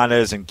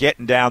Ariana's and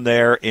getting down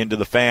there into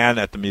the fan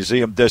at the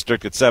Museum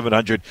District at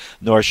 700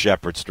 North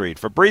Shepherd Street.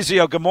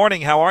 Fabrizio, good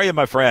morning. How are you,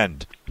 my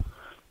friend?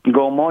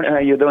 Good morning. How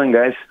you doing,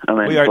 guys?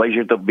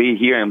 Pleasure to be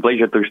here and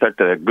pleasure to start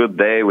a good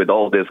day with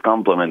all this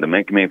compliment and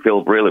make me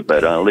feel really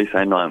better. At least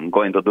I know I'm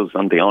going to do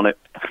something on it.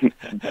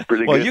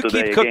 Pretty well, good you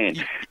today keep again.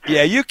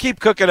 Yeah, you keep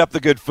cooking up the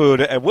good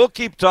food, and we'll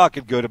keep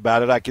talking good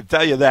about it. I can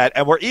tell you that.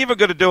 And we're even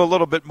going to do a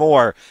little bit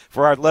more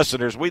for our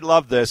listeners. We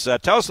love this.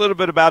 Tell us a little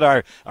bit about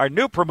our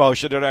new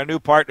promotion and our new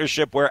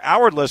partnership where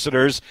our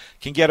listeners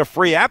can get a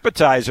free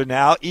appetizer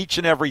now each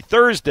and every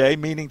Thursday,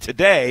 meaning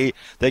today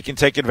they can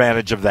take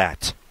advantage of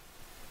that.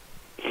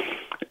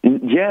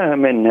 Yeah,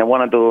 I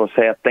wanted to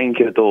say a thank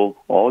you to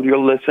all your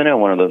listeners. I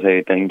wanted to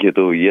say thank you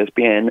to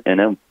ESPN.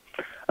 And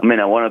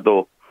I wanted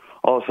to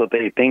also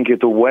say thank you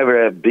to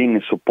whoever has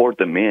been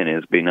supporting me and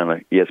has been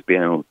on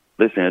ESPN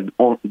listening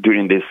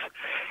during this,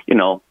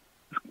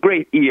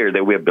 great year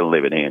that we have been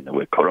living in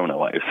with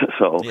coronavirus.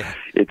 So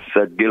it's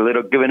a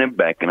little giving it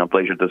back and a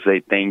pleasure to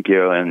say thank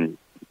you and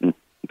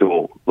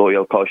to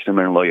loyal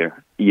customer and loyal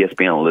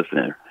ESPN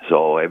listener.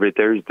 So every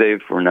Thursday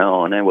from now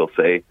on, I will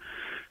say,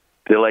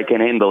 till I can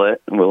handle it,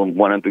 we'll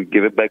want to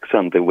give it back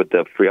something with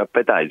the free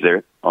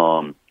appetizer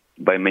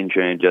by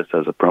mentioning it just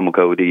as a promo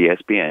code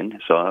ESPN.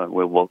 So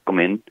we'll welcome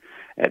in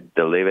at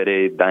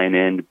delivery,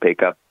 dine-in,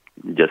 pick-up,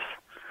 just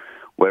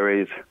where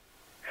is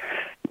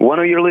one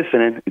of your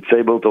listeners, it's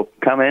able to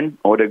come in,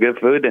 order good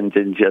food, and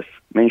then just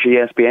mention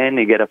ESPN,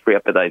 you get a free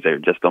appetizer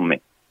just on me.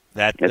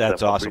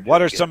 That's awesome.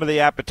 What are some of the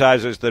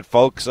appetizers that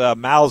folks'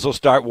 mouths will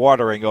start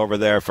watering over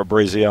there,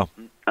 Fabrizio?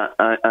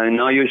 I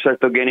know you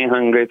start to getting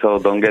hungry, so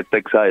don't get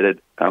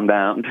excited. Calm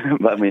down.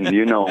 But,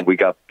 we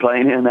got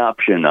plenty of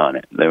option on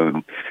it.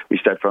 We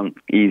start from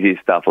easy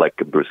stuff like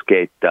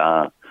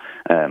bruschetta,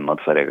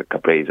 mozzarella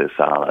caprese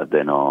salad,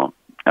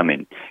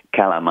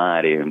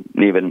 calamari,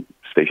 even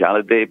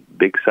specialty,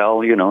 big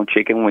sell,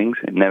 chicken wings.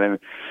 Never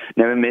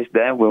miss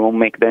that. We will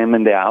make them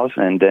in the house.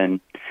 And then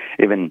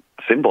even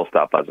simple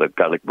stuff as a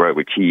garlic bread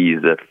with cheese,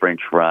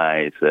 French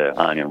fries,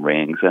 onion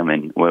rings.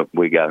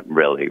 We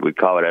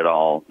covered it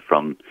all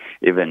from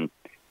even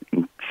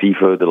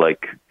seafood,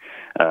 like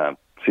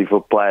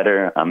seafood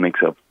platter, a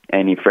mix of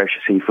any fresh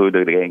seafood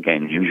that you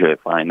can usually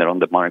find it on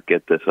the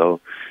market. So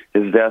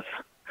it's just,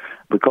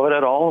 we covered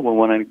it all. We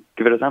want to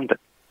give it something.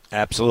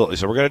 Absolutely.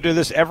 So we're going to do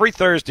this every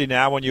Thursday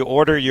now. When you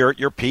order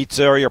your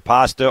pizza or your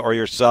pasta or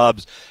your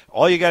subs,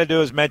 all you got to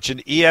do is mention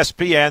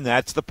ESPN.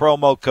 That's the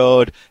promo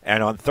code.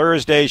 And on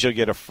Thursdays, you'll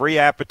get a free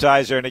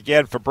appetizer. And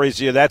again,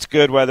 Fabrizio, that's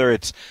good whether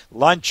it's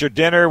lunch or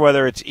dinner,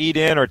 whether it's eat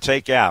in or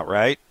take out,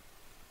 right?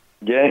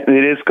 Yeah,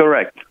 it is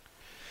correct.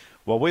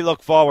 Well, we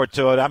look forward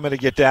to it. I'm going to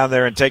get down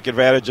there and take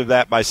advantage of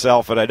that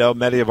myself, and I know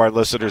many of our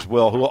listeners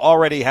will, who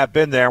already have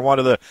been there. One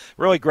of the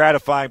really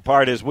gratifying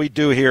part is we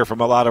do hear from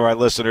a lot of our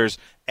listeners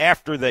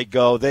after they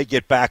go, they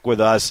get back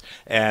with us,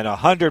 and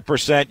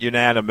 100%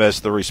 unanimous.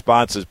 The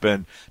response has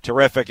been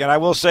terrific. And I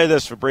will say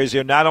this,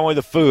 Fabrizio, not only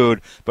the food,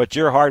 but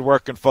your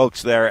hard-working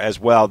folks there as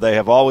well. They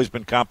have always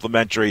been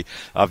complimentary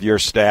of your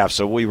staff,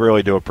 so we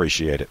really do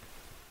appreciate it.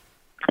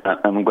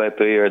 I'm glad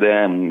to hear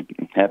that. I'm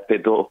happy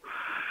to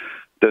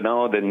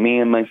know that me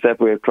and my staff,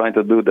 we're trying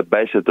to do the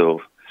best to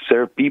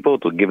serve people,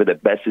 to give it the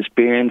best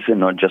experience, and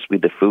not just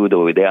with the food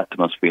or with the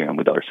atmosphere and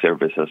with our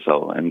services.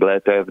 So I'm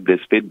glad to have this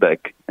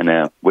feedback,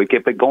 and we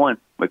keep it going.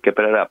 We keep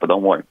it up,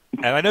 don't worry.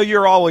 And I know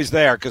you're always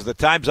there, because the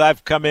times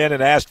I've come in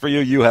and asked for you,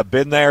 you have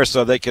been there,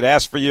 so they could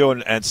ask for you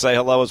and say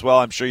hello as well.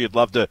 I'm sure you'd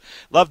love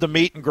to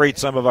meet and greet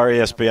some of our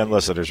ESPN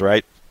listeners,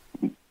 right?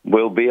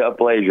 Will be a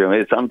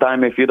pleasure.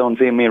 Sometimes if you don't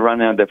see me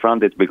running at the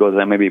front, it's because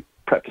I maybe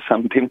prep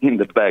something in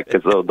the back.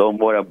 So don't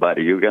worry about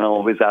it. You can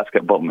always ask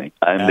about me.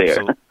 I'm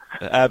there.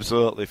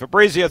 Absolutely.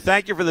 Fabrizio,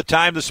 thank you for the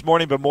time this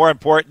morning, but more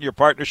important, your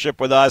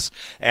partnership with us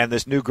and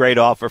this new great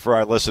offer for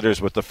our listeners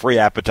with the free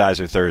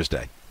appetizer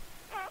Thursday.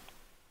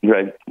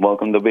 Great.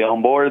 Welcome to be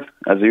on board,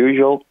 as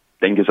usual.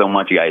 Thank you so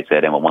much, guys.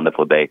 Have a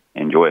wonderful day.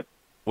 Enjoy.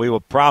 we will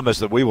promise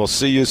that we will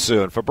see you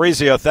soon.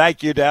 Fabrizio,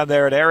 thank you down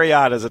there at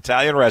Ariana's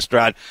Italian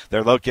Restaurant.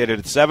 They're located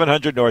at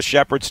 700 North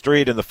Shepherd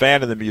Street in the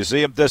Fan in the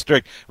Museum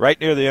District, right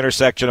near the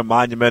intersection of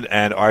Monument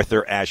and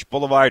Arthur Ashe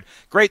Boulevard.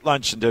 Great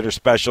lunch and dinner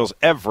specials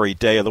every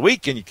day of the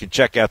week, and you can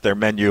check out their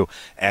menu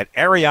at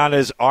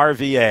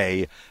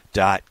arianasrva.com.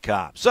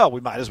 So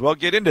we might as well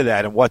get into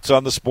that. And what's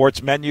on the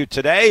sports menu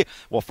today?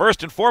 Well,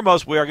 first and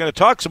foremost, we are going to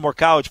talk some more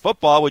college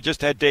football. We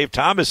just had Dave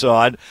Thomas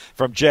on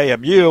from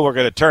JMU. We're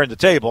going to turn the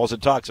tables and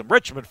talk some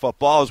Richmond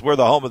football, as we're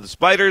the home of the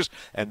Spiders,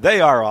 and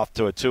they are off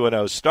to a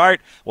 2-0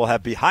 start. We'll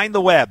have Behind the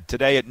Web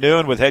today at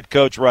noon with head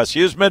coach Russ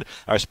Huseman,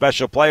 our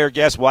special player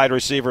guest, wide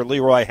receiver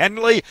Leroy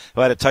Henley,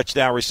 who had a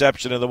touchdown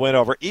reception in the win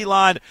over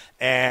Elon,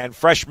 and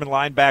freshman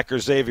linebacker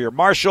Xavier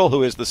Marshall,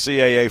 who is the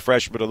CAA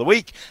Freshman of the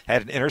Week,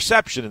 had an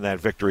interception in that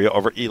victory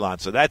over Elon.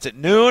 So that's at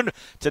noon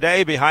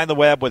today, Behind the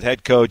Web with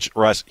head coach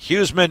Russ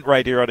Huseman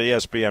right here on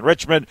ESPN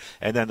Richmond.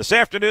 And then this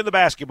afternoon, the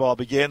basketball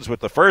begins with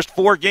the first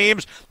 4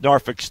 games: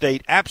 Norfolk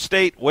State, App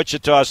State,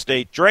 Wichita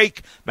State,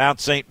 Drake,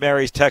 Mount St.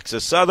 Mary's,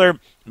 Texas Southern,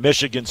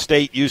 Michigan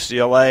State,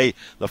 UCLA.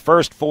 The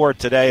first 4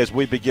 today as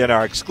we begin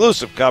our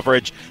exclusive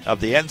coverage of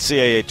the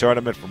NCAA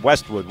tournament from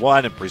Westwood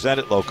One, and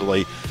presented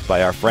locally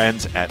by our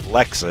friends at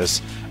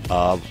Lexus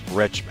of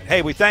Richmond.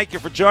 Hey, we thank you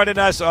for joining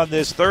us on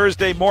this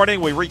Thursday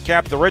morning. We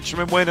recapped the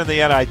Richmond win in the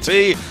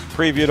NIT,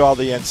 previewed all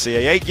the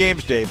NCAA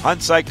games. Dave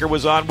Hunsiker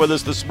was on with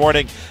us this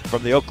morning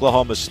from the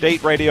Oklahoma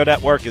State Radio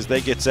Network as they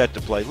get set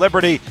to play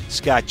Liberty.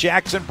 Scott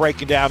Jackson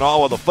breaking down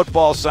all of the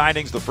football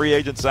signings, the free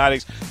agent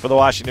signings for the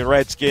Washington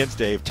Redskins.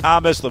 Dave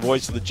Thomas, the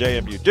voice of the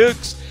JMU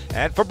Dukes.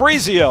 And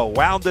Fabrizio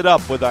wound it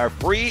up with our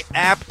free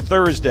app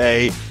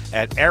Thursday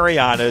at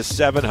Ariana's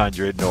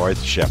 700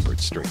 North Shepherd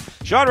Street.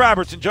 Sean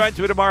Robertson joins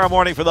me tomorrow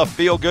morning for the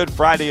Feel Good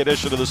Friday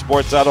edition of the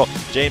Sports Huddle.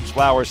 James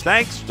Flowers,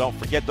 thanks. Don't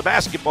forget the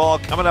basketball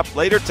coming up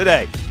later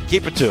today.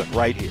 Keep it tuned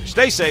right here.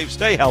 Stay safe,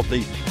 stay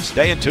healthy,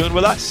 stay in tune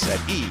with us at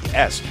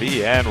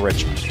ESPN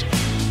Richmond.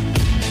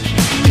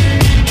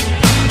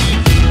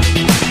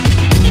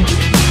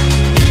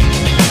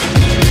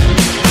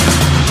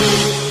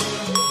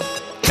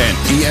 An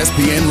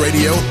ESPN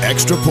Radio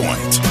Extra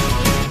Point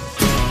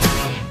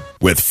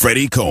with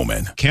Freddie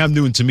Coleman. Cam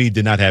Newton, to me,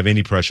 did not have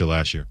any pressure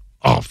last year.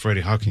 Oh,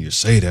 Freddie, how can you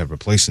say that,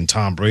 replacing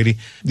Tom Brady?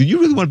 Do you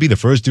really want to be the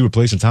first dude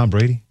replacing Tom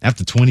Brady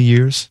after 20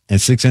 years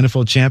and 6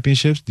 NFL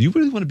championships? Do you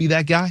really want to be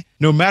that guy?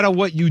 No matter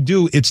what you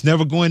do, it's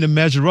never going to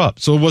measure up.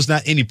 So it was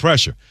not any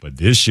pressure. But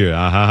this year,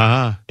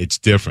 it's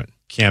different.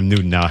 Cam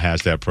Newton now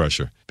has that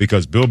pressure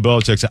because Bill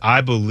Belichick said,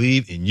 I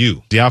believe in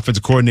you. The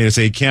offensive coordinator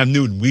said, Cam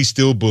Newton, we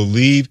still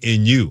believe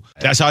in you.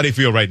 That's how they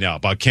feel right now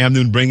about Cam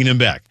Newton bringing him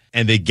back.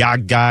 And they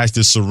got guys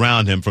to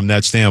surround him from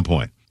that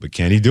standpoint. But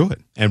can he do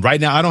it? And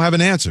right now, I don't have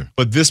an answer.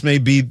 But this may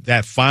be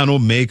that final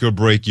make or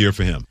break year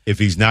for him. If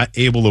he's not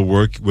able to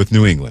work with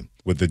New England,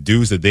 with the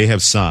dudes that they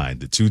have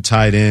signed, the 2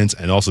 tight ends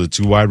and also the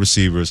 2 wide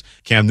receivers,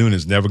 Cam Newton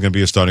is never going to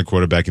be a starting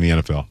quarterback in the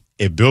NFL.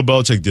 If Bill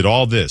Belichick did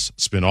all this,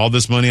 spent all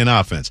this money on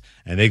offense,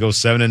 and they go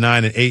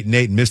 7-9 and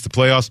 8-8 and miss the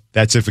playoffs,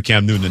 that's it for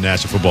Cam Newton in the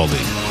National Football League.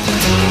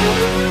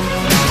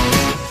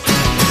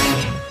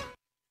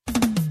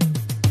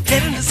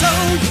 Get in the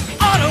zone,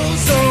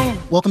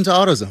 AutoZone. Welcome to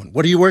AutoZone.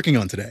 What are you working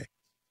on today?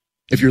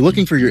 If you're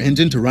looking for your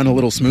engine to run a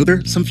little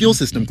smoother, some fuel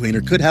system cleaner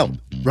could help.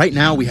 Right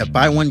now, we have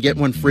buy one, get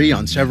one free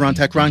on Chevron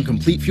Techron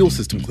Complete Fuel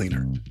System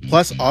Cleaner.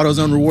 Plus,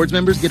 AutoZone Rewards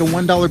members get a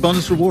 $1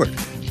 bonus reward.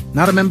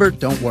 Not a member?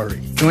 Don't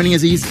worry. Joining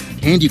is easy,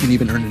 and you can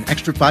even earn an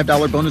extra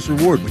 $5 bonus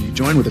reward when you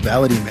join with a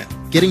valid email.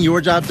 Getting your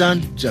job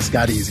done just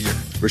got easier.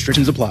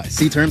 Restrictions apply.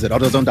 See terms at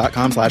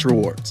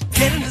AutoZone.com/rewards.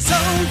 Get in the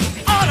zone,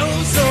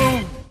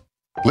 AutoZone.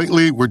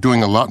 Lately, we're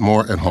doing a lot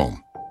more at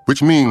home,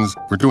 which means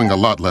we're doing a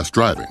lot less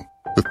driving.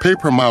 With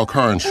pay-per-mile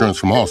car insurance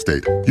from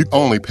Allstate, you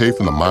only pay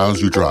for the miles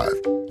you drive.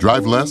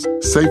 Drive less,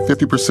 save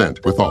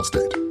 50% with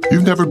Allstate.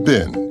 You've never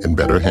been in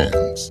better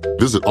hands.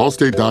 Visit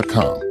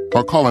Allstate.com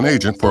or call an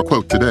agent for a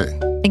quote today.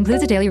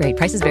 Includes a daily rate.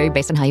 Prices vary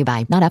based on how you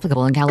buy. Not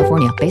applicable in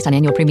California. Based on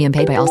annual premium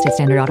paid by Allstate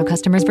Standard Auto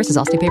customers versus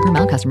Allstate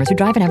pay-per-mile customers who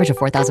drive an average of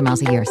 4,000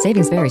 miles a year.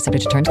 Savings vary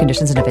subject to terms,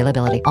 conditions, and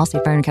availability.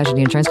 Allstate Fire and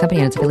Casualty Insurance Company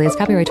and its affiliates.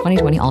 Copyright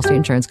 2020 Allstate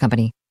Insurance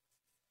Company.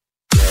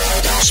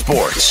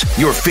 Sports,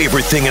 your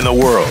favorite thing in the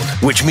world,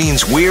 which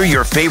means we're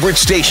your favorite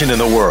station in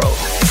the world.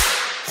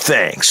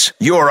 Thanks.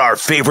 You're our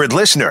favorite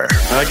listener.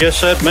 I guess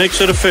that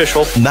makes it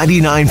official.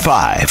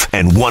 99.5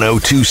 and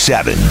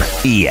 102.7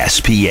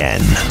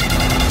 ESPN.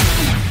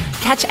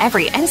 Catch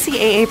every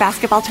NCAA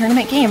basketball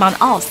tournament game on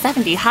all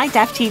 70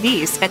 high-def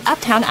TVs at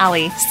Uptown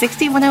Alley,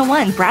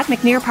 6101 Brad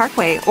McNear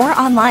Parkway, or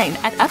online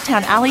at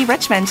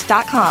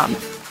uptownalleyrichmond.com.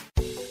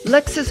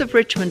 Lexus of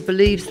Richmond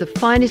believes the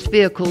finest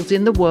vehicles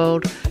in the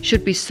world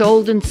should be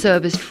sold and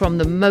serviced from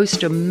the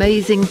most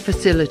amazing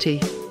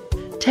facility.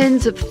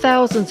 Tens of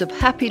thousands of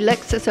happy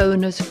Lexus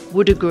owners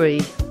would agree.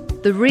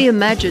 The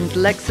reimagined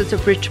Lexus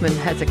of Richmond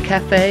has a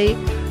cafe,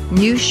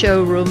 new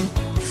showroom,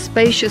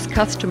 spacious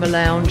customer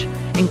lounge,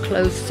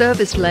 enclosed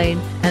service lane,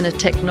 and a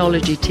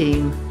technology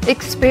team.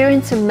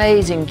 Experience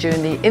amazing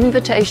during the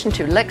Invitation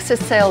to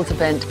Lexus sales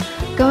event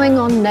going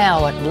on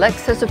now at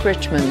Lexus of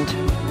Richmond.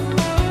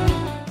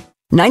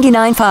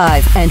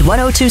 99.5 and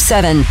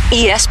 102.7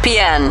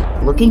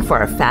 ESPN. Looking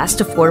for a fast,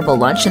 affordable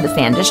lunch in the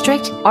Fan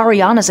District?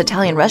 Ariana's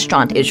Italian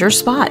Restaurant is your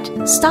spot.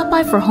 Stop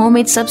by for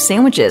homemade sub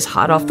sandwiches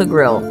hot off the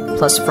grill,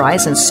 plus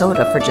fries and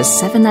soda for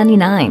just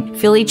 $7.99,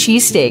 Philly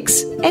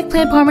cheesesteaks,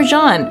 eggplant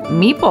parmesan,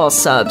 meatball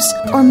subs,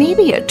 or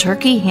maybe a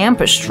turkey ham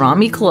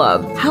pastrami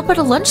club. How about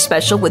a lunch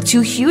special with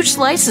 2 huge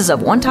slices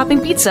of one-topping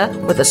pizza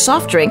with a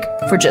soft drink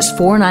for just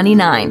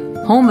 $4.99?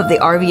 Home of the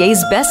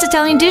RVA's best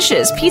Italian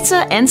dishes,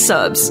 pizza and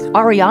subs.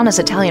 Ariana's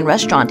Italian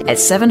Restaurant at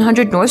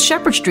 700 North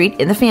Shepherd Street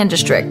in the Fan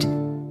District.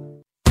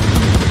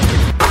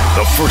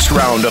 The first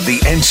round of the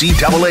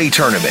NCAA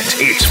tournament.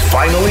 It's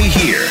finally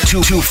here.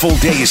 Two full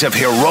days of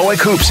heroic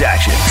hoops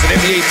action. It's an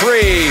NBA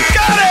three.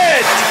 Got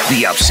it!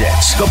 The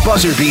upsets, the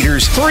buzzer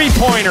beaters.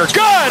 Three-pointer.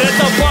 Good at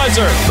the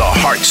buzzer. The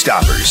heart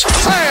stoppers.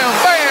 Slam,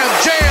 bam,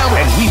 jam.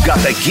 And we've got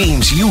the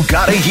games you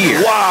gotta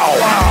hear. Wow.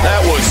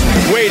 That was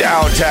way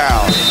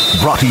downtown.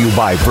 Brought to you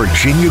by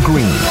Virginia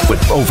Green.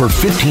 With over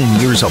 15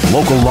 years of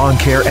local lawn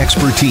care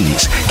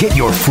expertise. Get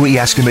your free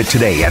estimate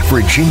today at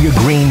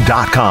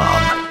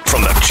virginiagreen.com.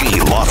 From the G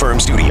Law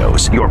Firm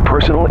Studios, your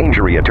personal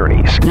injury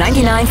attorneys.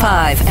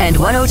 99.5 and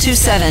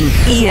 102.7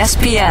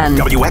 ESPN.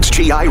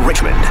 WXGI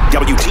Richmond,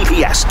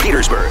 WTPS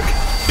Petersburg.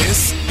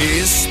 This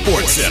is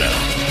Sports Huddle.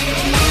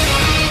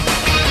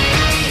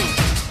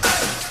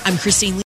 I'm Christine